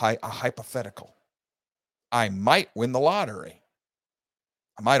a hypothetical. I might win the lottery.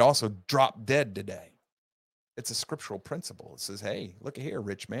 I might also drop dead today. It's a scriptural principle. It says, hey, look at here,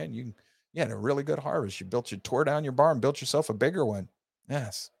 rich man. You had a really good harvest. You tore down your barn, built yourself a bigger one.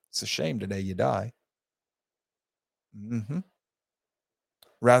 Yes. It's a shame today you die.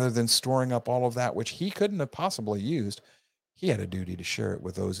 Rather than storing up all of that which he couldn't have possibly used, he had a duty to share it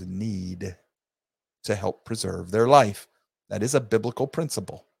with those in need to help preserve their life. That is a biblical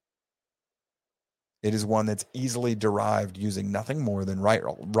principle. It is one that's easily derived using nothing more than right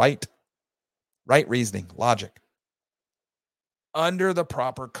reasoning, logic, under the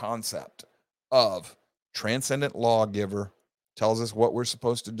proper concept of transcendent lawgiver, tells us what we're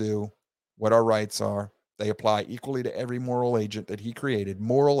supposed to do, what our rights are. They apply equally to every moral agent that he created,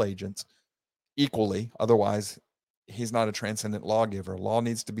 moral agents equally. Otherwise, he's not a transcendent lawgiver. Law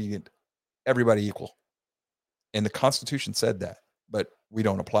needs to be everybody equal. And the Constitution said that, but we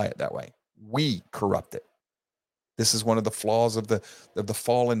don't apply it that way. We corrupt it. This is one of the flaws of the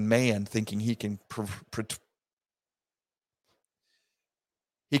fallen man, thinking he can perfect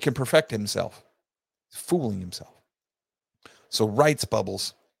himself, fooling himself. So rights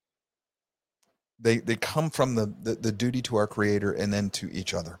bubbles, they come from the duty to our Creator and then to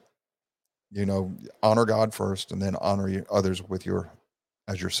each other. You know, honor God first and then honor others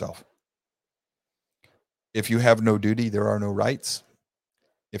as yourself. If you have no duty, there are no rights.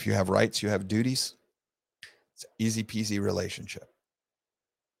 If you have rights, you have duties. It's an easy peasy relationship.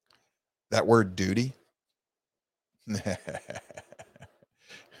 That word duty,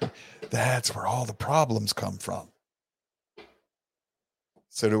 that's where all the problems come from.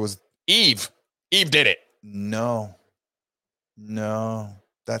 So it was Eve. Eve did it. No,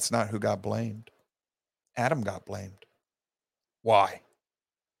 that's not who got blamed. Adam got blamed. Why?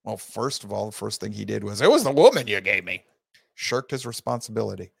 Well, first of all, the first thing he did was, it was the woman you gave me. Shirked his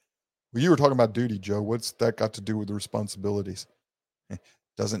responsibility. Well, you were talking about duty, Joe. What's that got to do with the responsibilities?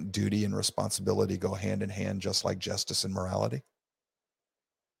 Doesn't duty and responsibility go hand in hand, just like justice and morality?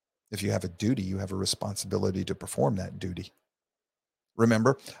 If you have a duty, you have a responsibility to perform that duty.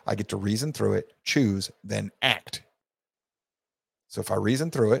 Remember, I get to reason through it, choose, then act. So if I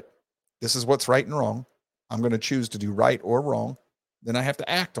reason through it, this is what's right and wrong. I'm going to choose to do right or wrong. Then I have to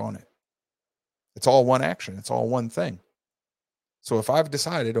act on it. It's all one action. It's all one thing. So if I've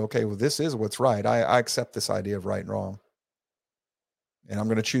decided, okay, well, this is what's right, I accept this idea of right and wrong, and I'm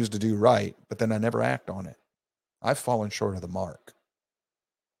going to choose to do right, but then I never act on it, I've fallen short of the mark.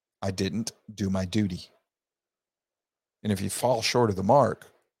 I didn't do my duty. And if you fall short of the mark,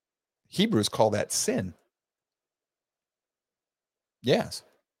 Hebrews call that sin. Yes.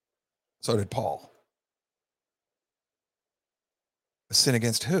 So did Paul. A sin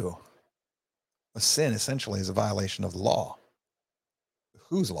against who? A sin essentially is a violation of the law.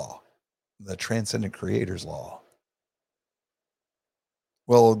 Whose law? The transcendent Creator's law.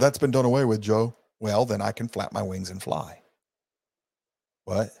 Well, that's been done away with, Joe. Well, then I can flap my wings and fly.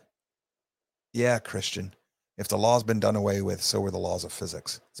 What? Yeah, Christian. If the law's been done away with, so were the laws of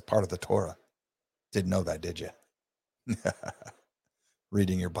physics. It's part of the Torah. Didn't know that, did you?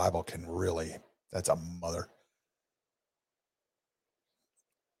 Reading your Bible can really, that's a mother.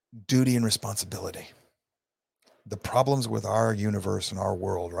 Duty and responsibility. The problems with our universe and our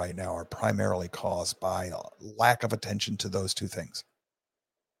world right now are primarily caused by a lack of attention to those two things.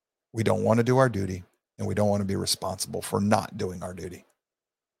 We don't want to do our duty, and we don't want to be responsible for not doing our duty.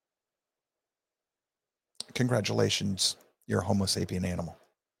 Congratulations, you're a Homo sapien animal.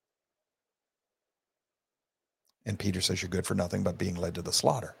 And Peter says you're good for nothing but being led to the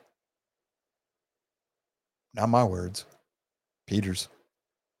slaughter. Not my words. Peter's.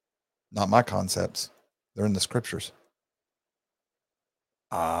 Not my concepts. They're in the scriptures.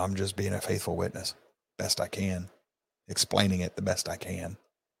 I'm just being a faithful witness, best I can, explaining it the best I can.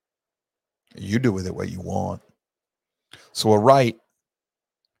 You do with it what you want. So a right,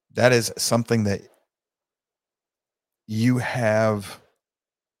 that is something that you have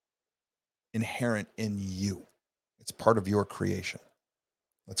inherent in you. It's part of your creation.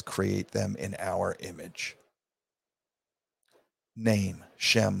 Let's create them in our image. Name,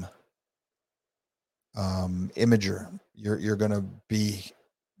 Shem. Imager, you're going to be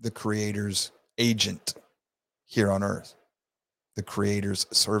the Creator's agent here on earth, the Creator's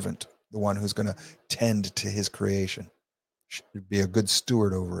servant, the one who's going to tend to his creation, should be a good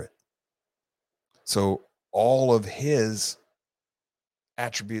steward over it. So all of his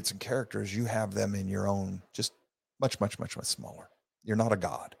attributes and characters, you have them in your own, just much, much, much, much smaller. You're not a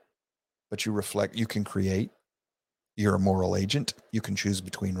God, but you reflect, you can create. You're a moral agent. You can choose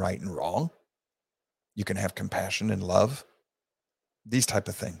between right and wrong. You can have compassion and love, these type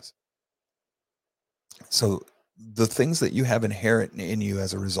of things. So the things that you have inherent in you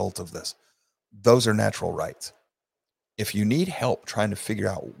as a result of this, those are natural rights. If you need help trying to figure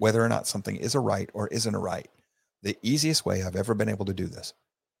out whether or not something is a right or isn't a right, the easiest way I've ever been able to do this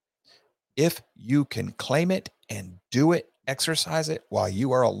If you can claim it and do it, exercise it while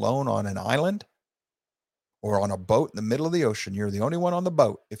you are alone on an island or on a boat in the middle of the ocean, you're the only one on the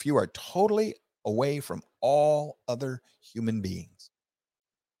boat. If you are totally away from all other human beings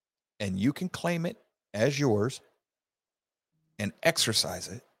and you can claim it as yours and exercise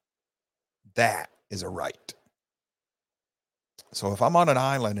it, that is a right. So if I'm on an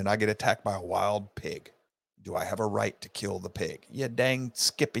island and I get attacked by a wild pig, do I have a right to kill the pig? Yeah, dang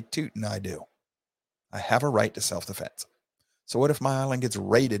skippy tootin' I do. I have a right to self-defense. So what if my island gets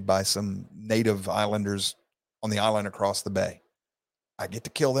raided by some native islanders on the island across the bay? I get to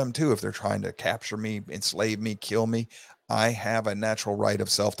kill them too if they're trying to capture me, enslave me, kill me. I have a natural right of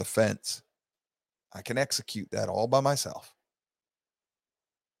self-defense. I can execute that all by myself.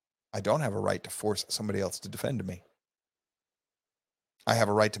 I don't have a right to force somebody else to defend me. I have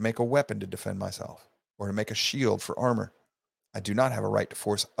a right to make a weapon to defend myself or to make a shield for armor. I do not have a right to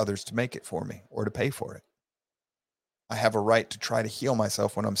force others to make it for me or to pay for it. I have a right to try to heal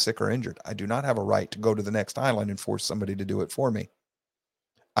myself when I'm sick or injured. I do not have a right to go to the next island and force somebody to do it for me.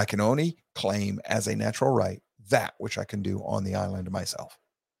 I can only claim as a natural right that which I can do on the island myself.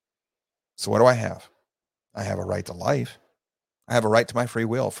 So what do I have? I have a right to life. I have a right to my free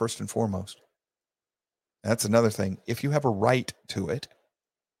will, first and foremost. That's another thing. If you have a right to it,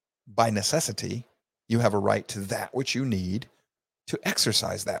 by necessity, you have a right to that which you need to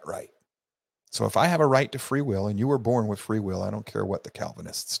exercise that right. So if I have a right to free will and you were born with free will, I don't care what the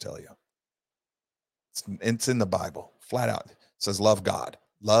Calvinists tell you. It's in the Bible, flat out. It says love God.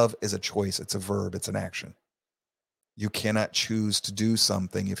 Love is a choice. It's a verb. It's an action. You cannot choose to do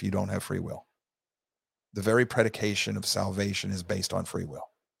something if you don't have free will. The very predication of salvation is based on free will.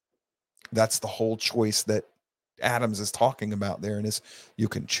 That's the whole choice that Adams is talking about there. And is you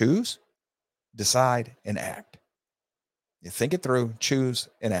can choose, decide, and act. You think it through, choose,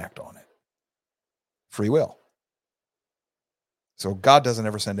 and act on it. Free will. So God doesn't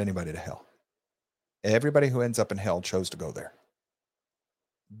ever send anybody to hell. Everybody who ends up in hell chose to go there.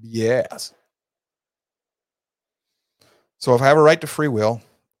 Yes. So if I have a right to free will,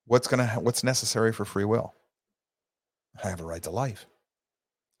 what's necessary for free will? I have a right to life.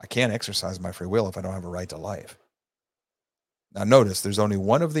 I can't exercise my free will if I don't have a right to life. Now notice there's only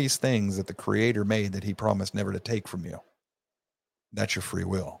one of these things that the Creator made that he promised never to take from you. That's your free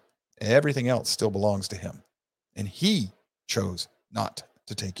will. Everything else still belongs to him. And he chose not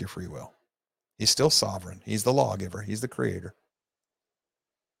to take your free will. He's still sovereign. He's the lawgiver. He's the creator.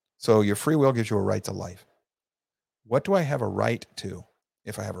 So your free will gives you a right to life. What do I have a right to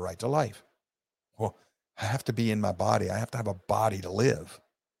if I have a right to life? Well, I have to be in my body. I have to have a body to live.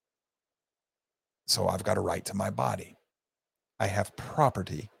 So I've got a right to my body. I have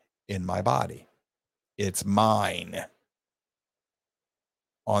property in my body. It's mine.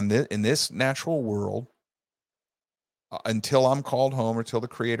 In this natural world, until I'm called home or until the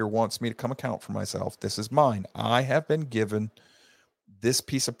Creator wants me to come account for myself, this is mine. I have been given this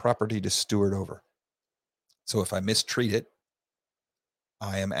piece of property to steward over. So if I mistreat it,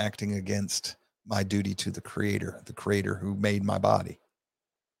 I am acting against my duty to the Creator who made my body.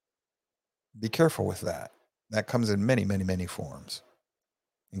 Be careful with that. That comes in many, many, many forms,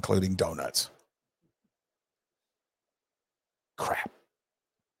 including donuts. Crap.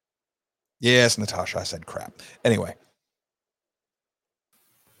 Yes, Natasha, I said crap. Anyway.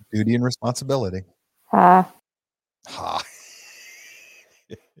 Duty and responsibility. Ha.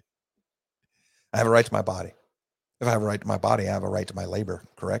 I have a right to my body. If I have a right to my body, I have a right to my labor,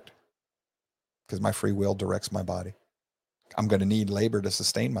 correct? Because my free will directs my body. I'm going to need labor to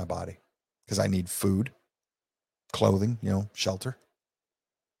sustain my body because I need food, clothing, shelter.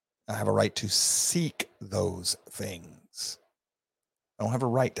 I have a right to seek those things. I don't have a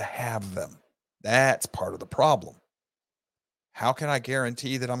right to have them. That's part of the problem. How can I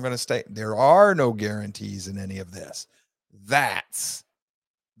guarantee that I'm going to stay? There are no guarantees in any of this. That's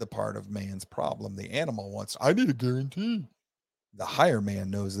the part of man's problem. The animal wants, I need a guarantee. The higher man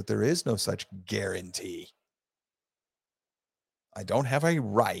knows that there is no such guarantee. I don't have a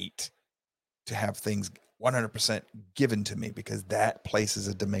right to have things 100% given to me because that places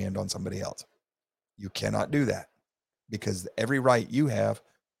a demand on somebody else. You cannot do that because every right you have,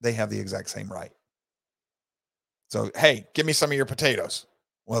 they have the exact same right. So, hey, give me some of your potatoes.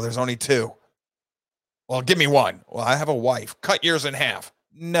 Well, there's only 2. Well, give me 1. Well, I have a wife. Cut yours in half.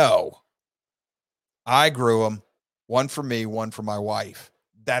 No. I grew them. 1 for me, 1 for my wife.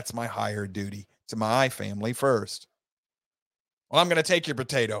 That's my higher duty to my family first. Well, I'm going to take your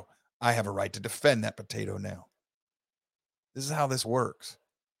potato. I have a right to defend that potato now. This is how this works.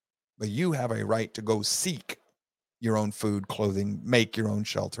 But you have a right to go seek your own food, clothing, make your own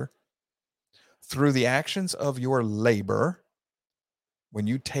shelter. through the actions of your labor, when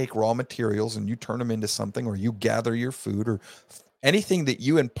you take raw materials and you turn them into something, or you gather your food, or anything that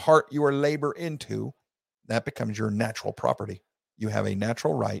you impart your labor into, that becomes your natural property. You have a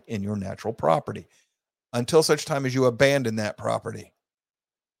natural right in your natural property until such time as you abandon that property.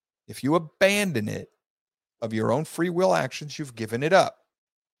 If you abandon it of your own free will actions, you've given it up.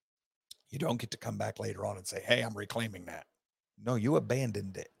 You don't get to come back later on and say, hey, I'm reclaiming that. No, you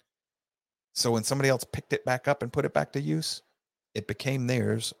abandoned it. So when somebody else picked it back up and put it back to use, it became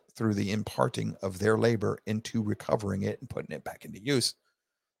theirs through the imparting of their labor into recovering it and putting it back into use.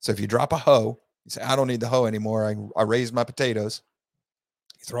 So if you drop a hoe, you say, I don't need the hoe anymore. I raised my potatoes.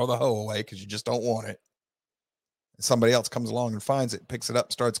 You throw the hoe away because you just don't want it. And somebody else comes along and finds it, picks it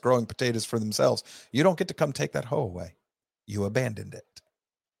up, starts growing potatoes for themselves. You don't get to come take that hoe away. You abandoned it.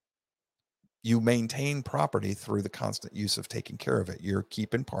 You maintain property through the constant use of taking care of it. You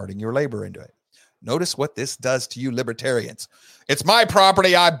keep imparting your labor into it. Notice what this does to you libertarians. It's my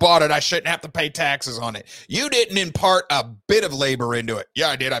property. I bought it. I shouldn't have to pay taxes on it. You didn't impart a bit of labor into it. Yeah,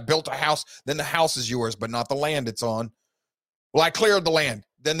 I did. I built a house. Then the house is yours, but not the land it's on. Well, I cleared the land.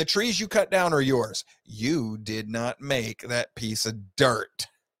 Then the trees you cut down are yours. You did not make that piece of dirt.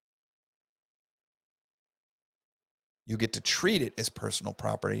 You get to treat it as personal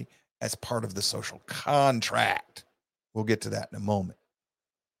property, as part of the social contract. We'll get to that in a moment.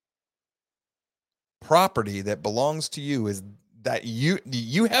 Property that belongs to you is that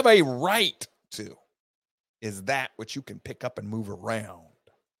you have a right to, is that which you can pick up and move around.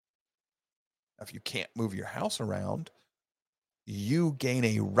 If you can't move your house around, you gain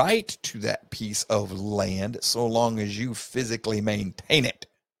a right to that piece of land so long as you physically maintain it.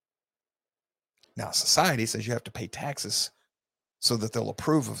 Now, society says you have to pay taxes so that they'll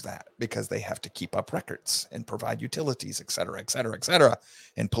approve of that, because they have to keep up records and provide utilities, et cetera, et cetera, et cetera,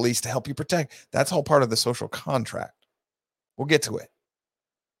 and police to help you protect. That's all part of the social contract. We'll get to it.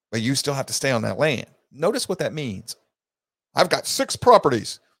 But you still have to stay on that land. Notice what that means. I've got 6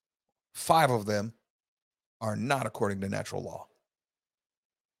 properties. 5 of them are not according to natural law.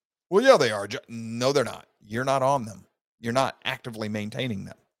 Well, yeah, they are. No, they're not. You're not on them. You're not actively maintaining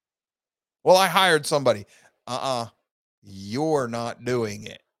them. Well, I hired somebody. You're not doing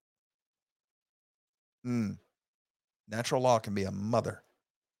it. Natural law can be a mother,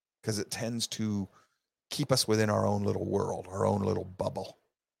 because it tends to keep us within our own little world, our own little bubble,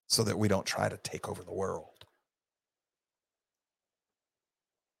 so that we don't try to take over the world.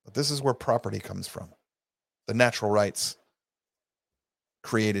 But this is where property comes from. The natural rights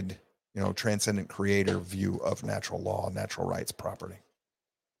created, transcendent creator view of natural law, natural rights, property.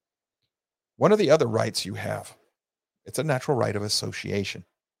 One of the other rights you have, it's a natural right of association.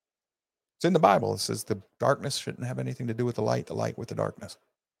 It's in the Bible. It says the darkness shouldn't have anything to do with the light with the darkness.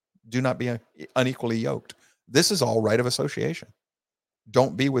 Do not be unequally yoked. This is all right of association.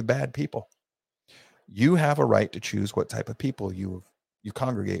 Don't be with bad people. You have a right to choose what type of people you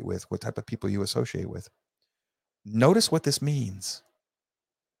congregate with, what type of people you associate with. Notice what this means.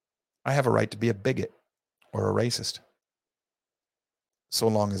 I have a right to be a bigot or a racist, so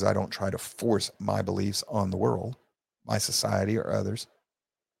long as I don't try to force my beliefs on the world, my society, or others.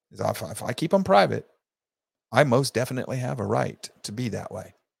 If I keep them private, I most definitely have a right to be that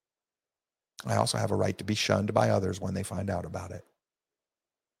way. I also have a right to be shunned by others when they find out about it.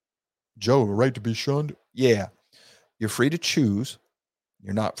 Joe, a right to be shunned? Yeah. You're free to choose.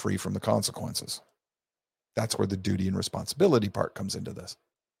 You're not free from the consequences. That's where the duty and responsibility part comes into this.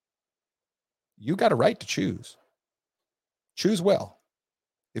 You got a right to choose. Choose well.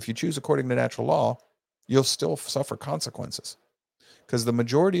 If you choose according to natural law, you'll still suffer consequences, because the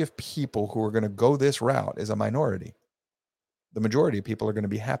majority of people who are going to go this route is a minority. The majority of people are going to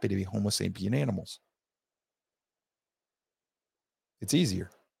be happy to be Homo sapien animals. It's easier.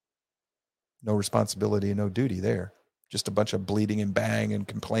 No responsibility and no duty there. Just a bunch of bleeding and bang and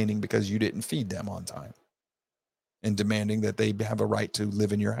complaining because you didn't feed them on time, and demanding that they have a right to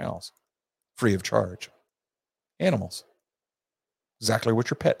live in your house free of charge. Animals. Exactly what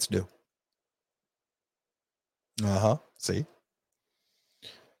your pets do. See?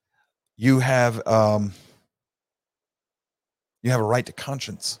 You have a right to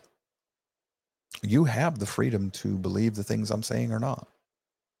conscience. You have the freedom to believe the things I'm saying or not.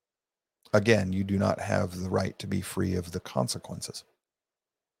 Again, you do not have the right to be free of the consequences.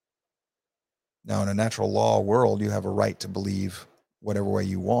 Now, in a natural law world, you have a right to believe whatever way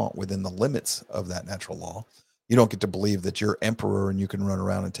you want within the limits of that natural law. You don't get to believe that you're emperor and you can run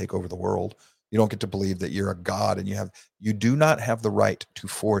around and take over the world. You don't get to believe that you're a god, and you do not have the right to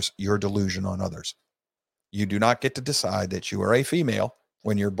force your delusion on others. You do not get to decide that you are a female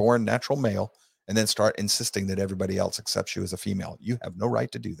when you're born natural male, and then start insisting that everybody else accepts you as a female. You have no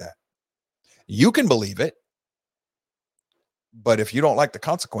right to do that. You can believe it, but if you don't like the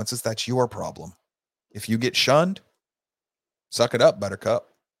consequences, that's your problem. If you get shunned, suck it up, buttercup.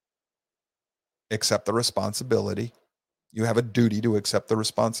 Accept the responsibility. You have a duty to accept the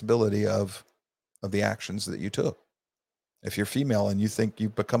responsibility of the actions that you took. If you're female and you think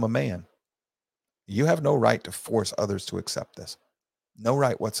you've become a man, you have no right to force others to accept this. No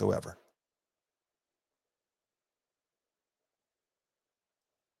right whatsoever.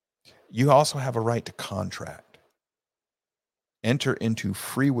 You also have a right to contract. Enter into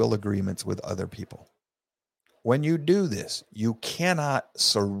free will agreements with other people. When you do this, you cannot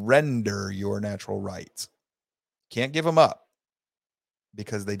surrender your natural rights. Can't give them up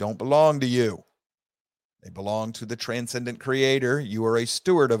because they don't belong to you. They belong to the transcendent creator. You are a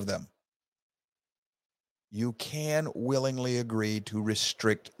steward of them. You can willingly agree to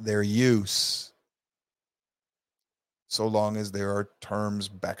restrict their use, so long as there are terms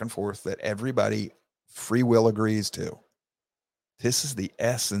back and forth that everybody free will agrees to. This is the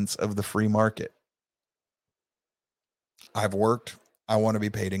essence of the free market. I've worked. I want to be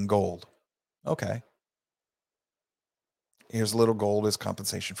paid in gold. Okay. Here's a little gold as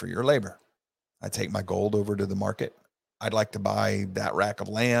compensation for your labor. I take my gold over to the market. I'd like to buy that rack of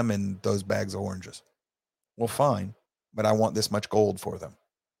lamb and those bags of oranges. Well, fine, but I want this much gold for them.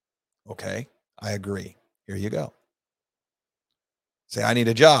 Okay, I agree. Here you go. Say, I need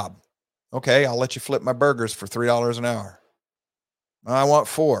a job. Okay, I'll let you flip my burgers for $3 an hour. I want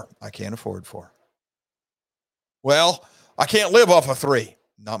 4. I can't afford 4. Well, I can't live off of 3.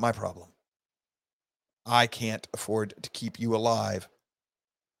 Not my problem. I can't afford to keep you alive.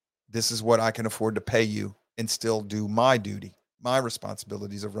 This is what I can afford to pay you and still do my duty, my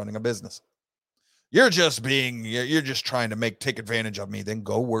responsibilities of running a business. You're just trying to take advantage of me. Then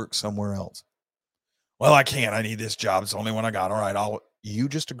go work somewhere else. Well, I can't. I need this job. It's the only one I got. All right. You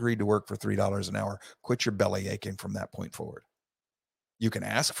just agreed to work for $3 an hour. Quit your belly aching from that point forward. You can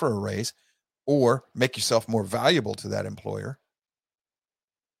ask for a raise or make yourself more valuable to that employer.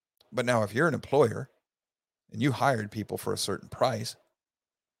 But now if you're an employer and you hired people for a certain price,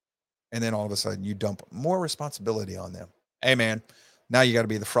 and then all of a sudden you dump more responsibility on them. Hey man, now you got to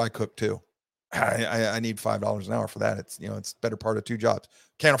be the fry cook too. I need $5 an hour for that. It's better part of 2 jobs.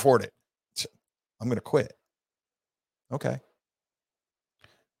 Can't afford it. I'm going to quit. Okay.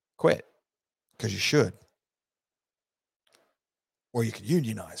 Quit. Because you should. Or you could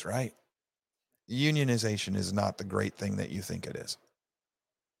unionize, right? Unionization is not the great thing that you think it is.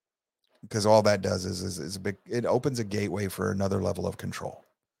 Because all that does is it opens a gateway for another level of control.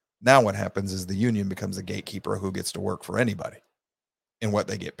 Now what happens is the union becomes the gatekeeper who gets to work for anybody and what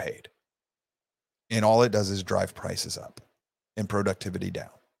they get paid. And all it does is drive prices up and productivity down.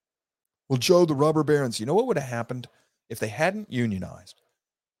 Well, Joe, the robber barons, you know what would have happened if they hadn't unionized?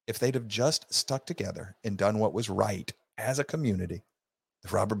 If they'd have just stuck together and done what was right as a community, the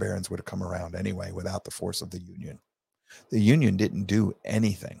robber barons would have come around anyway without the force of the union. The union didn't do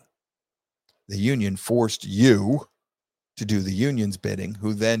anything. The union forced you to do the union's bidding,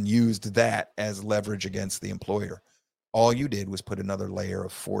 who then used that as leverage against the employer. All you did was put another layer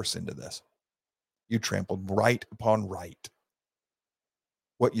of force into this. You trampled right upon right.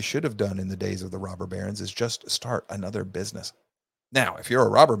 What you should have done in the days of the robber barons is just start another business. Now, if you're a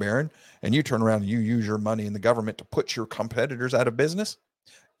robber baron and you turn around and you use your money in the government to put your competitors out of business,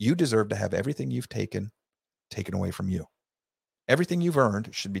 you deserve to have everything you've taken away from you. Everything you've earned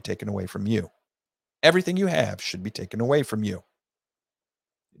should be taken away from you. Everything you have should be taken away from you.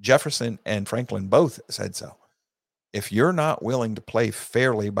 Jefferson and Franklin both said so. If you're not willing to play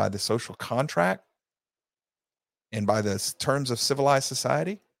fairly by the social contract and by the terms of civilized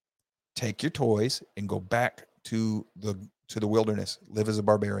society, take your toys and go back to the wilderness, live as a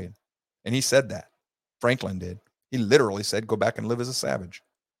barbarian. And he said that. Franklin did. He literally said, go back and live as a savage.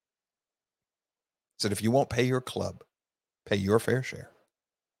 He said, if you won't pay your club, pay your fair share.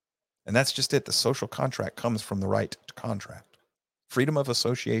 And that's just it. The social contract comes from the right to contract. Freedom of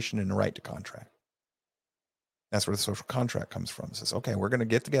association and the right to contract. That's where the social contract comes from. It says, okay, we're going to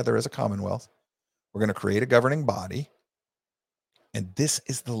get together as a commonwealth. We're going to create a governing body. And this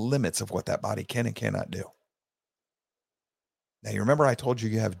is the limits of what that body can and cannot do. Now, you remember I told you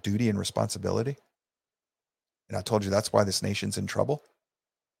you have duty and responsibility? And I told you that's why this nation's in trouble?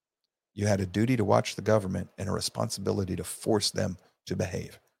 You had a duty to watch the government and a responsibility to force them to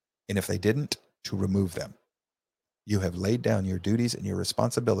behave. And if they didn't, to remove them. You have laid down your duties and your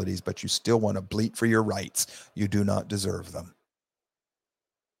responsibilities, but you still want to bleat for your rights. You do not deserve them.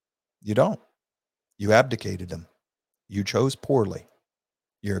 You don't. You abdicated them. You chose poorly.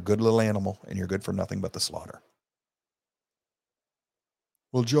 You're a good little animal, and you're good for nothing but the slaughter.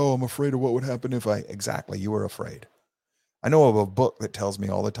 Well, Joe, I'm afraid of what would happen if I... Exactly, you were afraid. I know of a book that tells me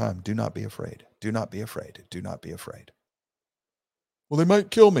all the time, do not be afraid. Do not be afraid. Do not be afraid. Well, they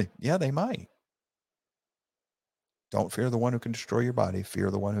might kill me. Yeah, they might. Don't fear the one who can destroy your body.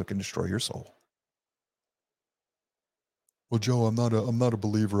 Fear the one who can destroy your soul. Well, Joe, I'm not a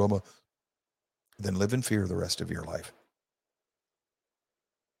believer. Then live in fear the rest of your life.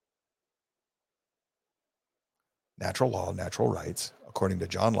 Natural law, natural rights, according to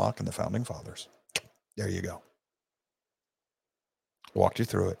John Locke and the Founding Fathers. There you go. Walked you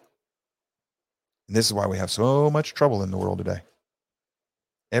through it. And this is why we have so much trouble in the world today.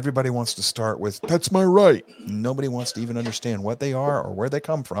 Everybody wants to start with, that's my right. Nobody wants to even understand what they are or where they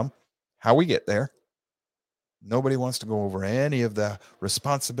come from, how we get there. Nobody wants to go over any of the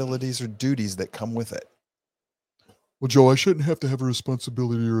responsibilities or duties that come with it. Well, Joe, I shouldn't have to have a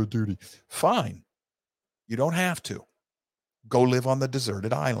responsibility or a duty. Fine. You don't have to. Go live on the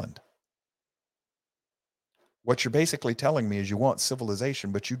deserted island. What you're basically telling me is you want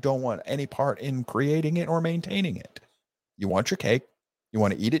civilization, but you don't want any part in creating it or maintaining it. You want your cake. You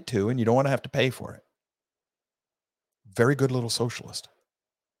want to eat it too, and you don't want to have to pay for it. Very good little socialist.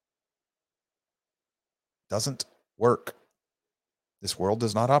 Doesn't work. This world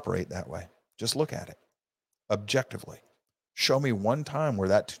does not operate that way. Just look at it objectively. Show me one time where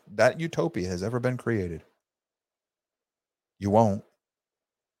that utopia has ever been created. You won't,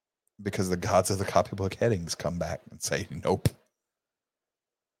 because the gods of the copybook headings come back and say, nope.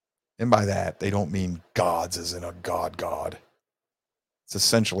 And by that, they don't mean gods as in a god. It's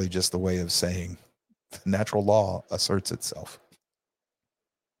essentially just the way of saying the natural law asserts itself.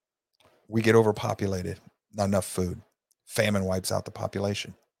 We get overpopulated, not enough food. Famine wipes out the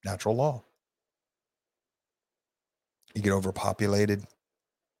population. Natural law. You get overpopulated,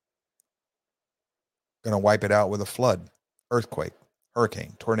 going to wipe it out with a flood, earthquake,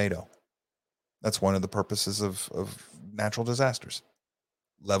 hurricane, tornado. That's one of the purposes of natural disasters.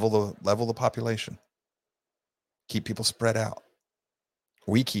 Level the population. Keep people spread out.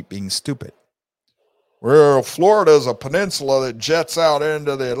 We keep being stupid. Well, Florida is a peninsula that jets out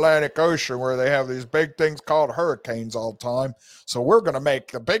into the Atlantic Ocean where they have these big things called hurricanes all the time. So we're going to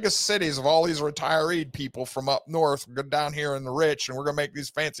make the biggest cities of all these retireed people from up north go down here in the rich, and we're going to make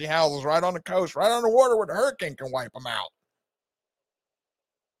these fancy houses right on the coast, right on the water where the hurricane can wipe them out.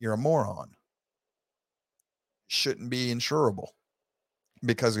 You're a moron. Shouldn't be insurable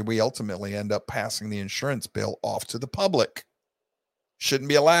because we ultimately end up passing the insurance bill off to the public. Shouldn't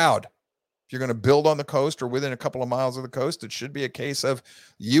be allowed. If you're going to build on the coast or within a couple of miles of the coast, it should be a case of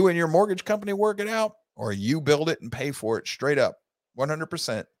you and your mortgage company work it out, or you build it and pay for it straight up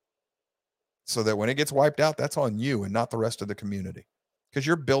 100%. So that when it gets wiped out, that's on you and not the rest of the community, because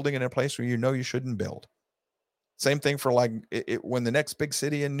you're building in a place where you know you shouldn't build. Same thing for like when the next big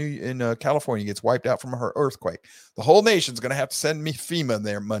city in California gets wiped out from an earthquake, the whole nation's going to have to send me FEMA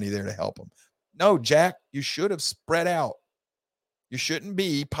their money there to help them. No, Jack, you should have spread out. You shouldn't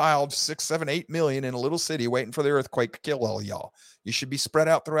be piled 6, 7, 8 million in a little city waiting for the earthquake to kill all y'all. You should be spread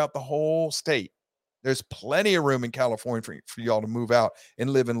out throughout the whole state. There's plenty of room in California for y'all to move out and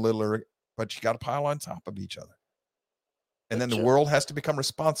live in littler, but you got to pile on top of each other. And then the world has to become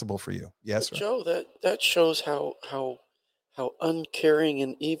responsible for you. Yes, sir. Joe, that shows how uncaring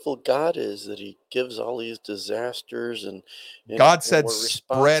and evil God is, that he gives all these disasters and God said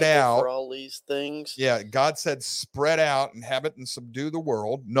spread out for all these things. Yeah, God said spread out, inhabit and subdue the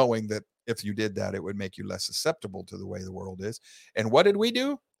world, knowing that if you did that, it would make you less susceptible to the way the world is. And what did we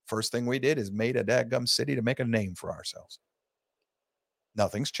do? First thing we did is made a dadgum city to make a name for ourselves.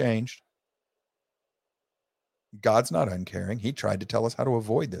 Nothing's changed. God's not uncaring. He tried to tell us how to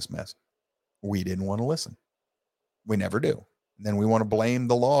avoid this mess. We didn't want to listen. We never do. And then we want to blame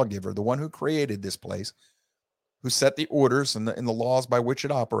the lawgiver, the one who created this place, who set the orders and the laws by which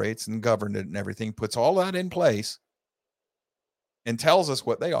it operates and governed it and everything, puts all that in place and tells us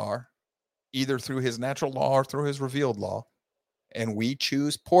what they are, either through his natural law or through his revealed law. And we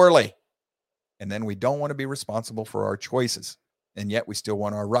choose poorly. And then we don't want to be responsible for our choices. And yet we still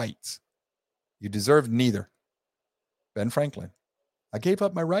want our rights. You deserve neither. Ben Franklin, I gave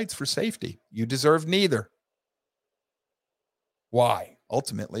up my rights for safety. You deserve neither. Why?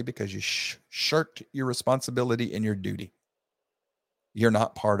 Ultimately, because you shirked your responsibility and your duty. You're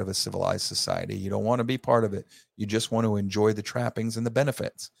not part of a civilized society. You don't want to be part of it. You just want to enjoy the trappings and the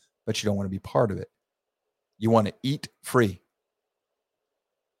benefits, but you don't want to be part of it. You want to eat free.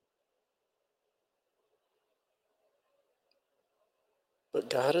 But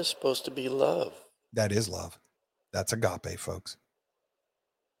God is supposed to be love. That is love. That's agape, folks.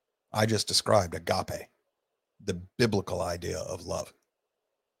 I just described agape, the biblical idea of love.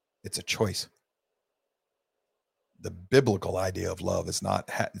 It's a choice. The biblical idea of love is not,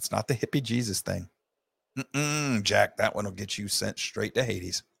 it's not the hippie Jesus thing. Jack, that one will get you sent straight to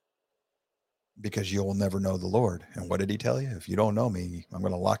Hades because you'll never know the Lord. And what did he tell you? If you don't know me, I'm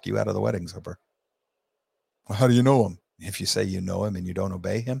going to lock you out of the wedding supper. Well, how do you know him? If you say you know him and you don't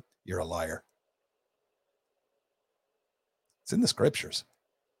obey him, you're a liar. It's in the scriptures.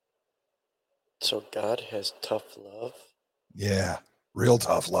 So God has tough love? Yeah, real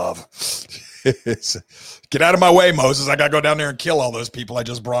tough love. Get out of my way, Moses. I got to go down there and kill all those people I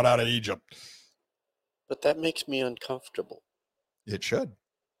just brought out of Egypt. But that makes me uncomfortable. It should.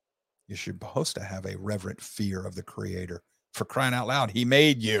 You're supposed to have a reverent fear of the Creator. For crying out loud, he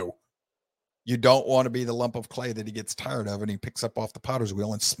made you. You don't want to be the lump of clay that he gets tired of and he picks up off the potter's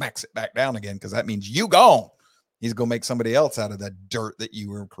wheel and smacks it back down again, because that means you gone. He's going to make somebody else out of that dirt that you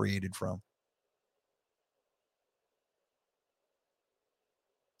were created from.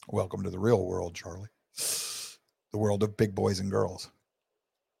 Welcome to the real world, Charlie. The world of big boys and girls.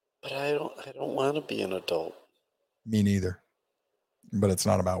 But I don't want to be an adult. Me neither. But it's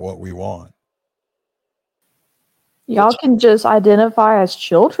not about what we want. Y'all can just identify as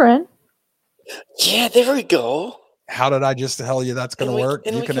children. Yeah, there we go. How did I just tell you that's going to work?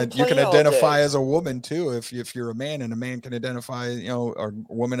 You can identify as a woman too if you're a man, and a man can identify, or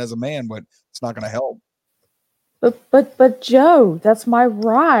a woman as a man, but it's not going to help. But Joe, that's my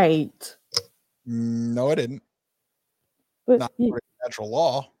right. No, it didn't. But not natural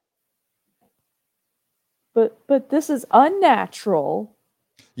law. But this is unnatural.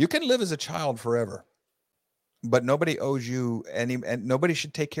 You can live as a child forever, but nobody owes you any, and nobody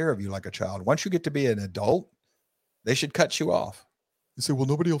should take care of you like a child. Once you get to be an adult, they should cut you off. You say, well,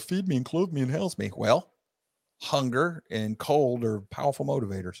 nobody will feed me and clothe me and house me. Well, hunger and cold are powerful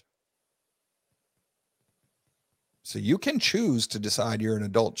motivators. So you can choose to decide you're an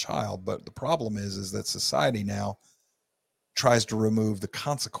adult child, but the problem is that society now tries to remove the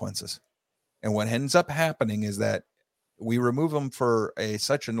consequences. And what ends up happening is that we remove them for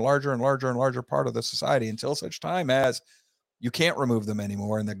such a larger and larger and larger part of the society until such time as you can't remove them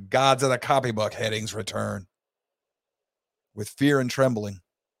anymore. And the gods of the copybook headings return with fear and trembling.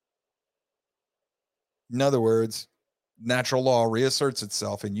 In other words, natural law reasserts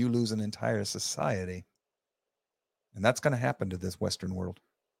itself and you lose an entire society. And that's going to happen to this Western world.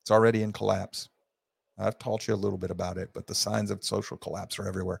 It's already in collapse. I've taught you a little bit about it, but the signs of social collapse are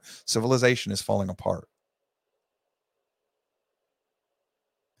everywhere. Civilization is falling apart.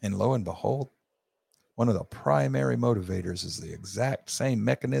 And lo and behold, one of the primary motivators is the exact same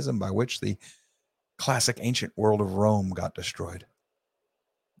mechanism by which the classic ancient world of Rome got destroyed.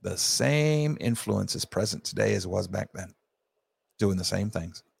 The same influence is present today as it was back then, doing the same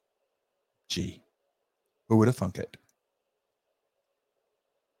things. Gee, who would have thunk it?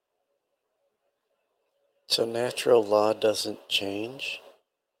 So natural law doesn't change?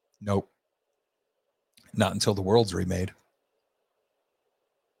 Nope. Not until the world's remade.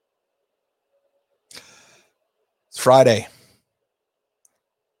 It's Friday.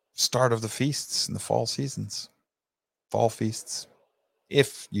 Start of the feasts in the fall seasons. Fall feasts.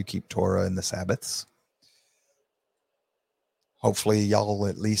 If you keep Torah and the Sabbaths. Hopefully y'all,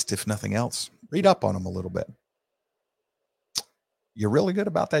 at least if nothing else, read up on them a little bit. You're really good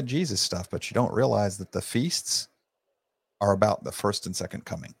about that Jesus stuff, but you don't realize that the feasts are about the first and second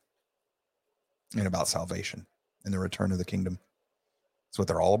coming and about salvation and the return of the kingdom. That's what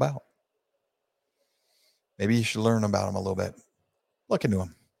they're all about. Maybe you should learn about them a little bit. Look into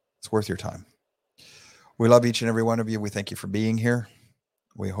them. It's worth your time. We love each and every one of you. We thank you for being here.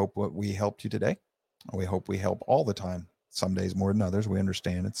 We hope what we helped you today. We hope we help all the time. Some days more than others. We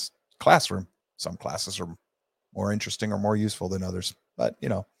understand it's classroom. Some classes are more interesting or more useful than others. But,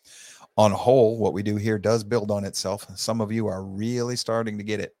 on a whole, what we do here does build on itself. Some of you are really starting to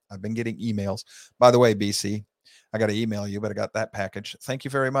get it. I've been getting emails. By the way, BC, I got to email you, but I got that package. Thank you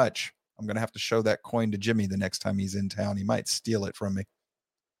very much. I'm going to have to show that coin to Jimmy the next time he's in town. He might steal it from me.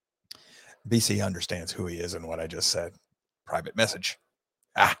 BC understands who he is and what I just said. Private message.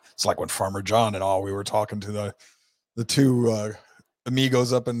 It's like when Farmer John and all, we were talking to the two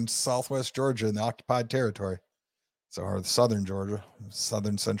amigos up in Southwest Georgia in the occupied territory. So, or Southern Georgia,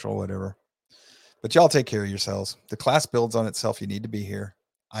 Southern Central, whatever. But y'all take care of yourselves. The class builds on itself. You need to be here.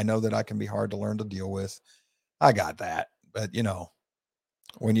 I know that I can be hard to learn to deal with. I got that. But,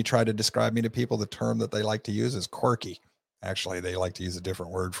 when you try to describe me to people, the term that they like to use is quirky. Actually, they like to use a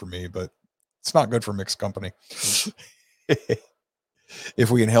different word for me, but it's not good for mixed company. If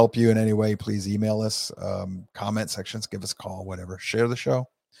we can help you in any way, please email us, comment sections, give us a call, whatever. Share the show.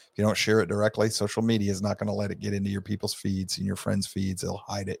 If you don't share it directly, social media is not going to let it get into your people's feeds and your friends' feeds. They'll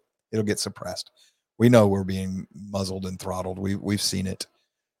hide it. It'll get suppressed. We know we're being muzzled and throttled. We've seen it.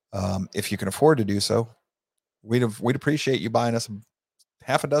 If you can afford to do so, we'd appreciate you buying us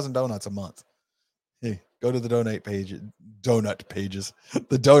half a dozen donuts a month. Hey, go to the donate pages,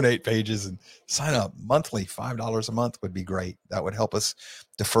 the donate pages, and sign up monthly. $5 a month would be great. That would help us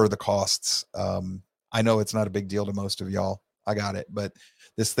defer the costs. I know it's not a big deal to most of y'all. I got it. But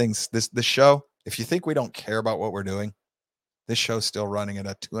this show, if you think we don't care about what we're doing, this show's still running at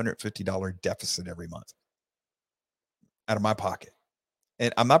a $250 deficit every month out of my pocket.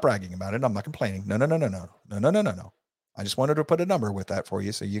 And I'm not bragging about it. I'm not complaining. No. I just wanted to put a number with that for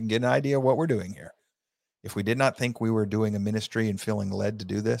you so you can get an idea of what we're doing here. If we did not think we were doing a ministry and feeling led to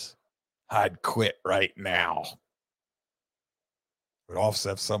do this, I'd quit right now. It would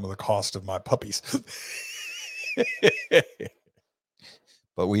offset some of the cost of my puppies.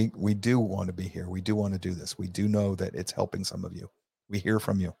 But we do want to be here. We do want to do this. We do know that it's helping some of you. We hear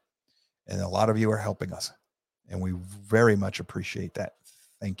from you. And a lot of you are helping us. And we very much appreciate that.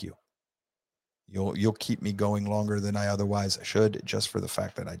 Thank you. You'll keep me going longer than I otherwise should, just for the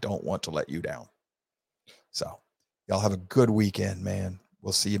fact that I don't want to let you down. So y'all have a good weekend, man.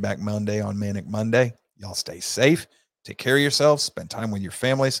 We'll see you back Monday on Manic Monday. Y'all stay safe. Take care of yourselves. Spend time with your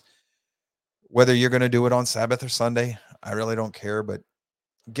families. Whether you're going to do it on Sabbath or Sunday, I really don't care, but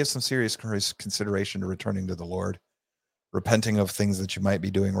give some serious consideration to returning to the Lord, repenting of things that you might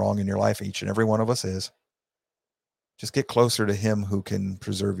be doing wrong in your life. Each and every one of us is. Just get closer to him who can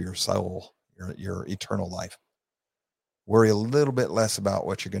preserve your soul, your eternal life. Worry a little bit less about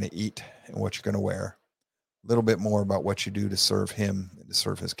what you're going to eat and what you're going to wear. A little bit more about what you do to serve him and to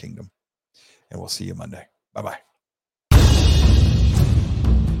serve his kingdom. And we'll see you Monday. Bye-bye.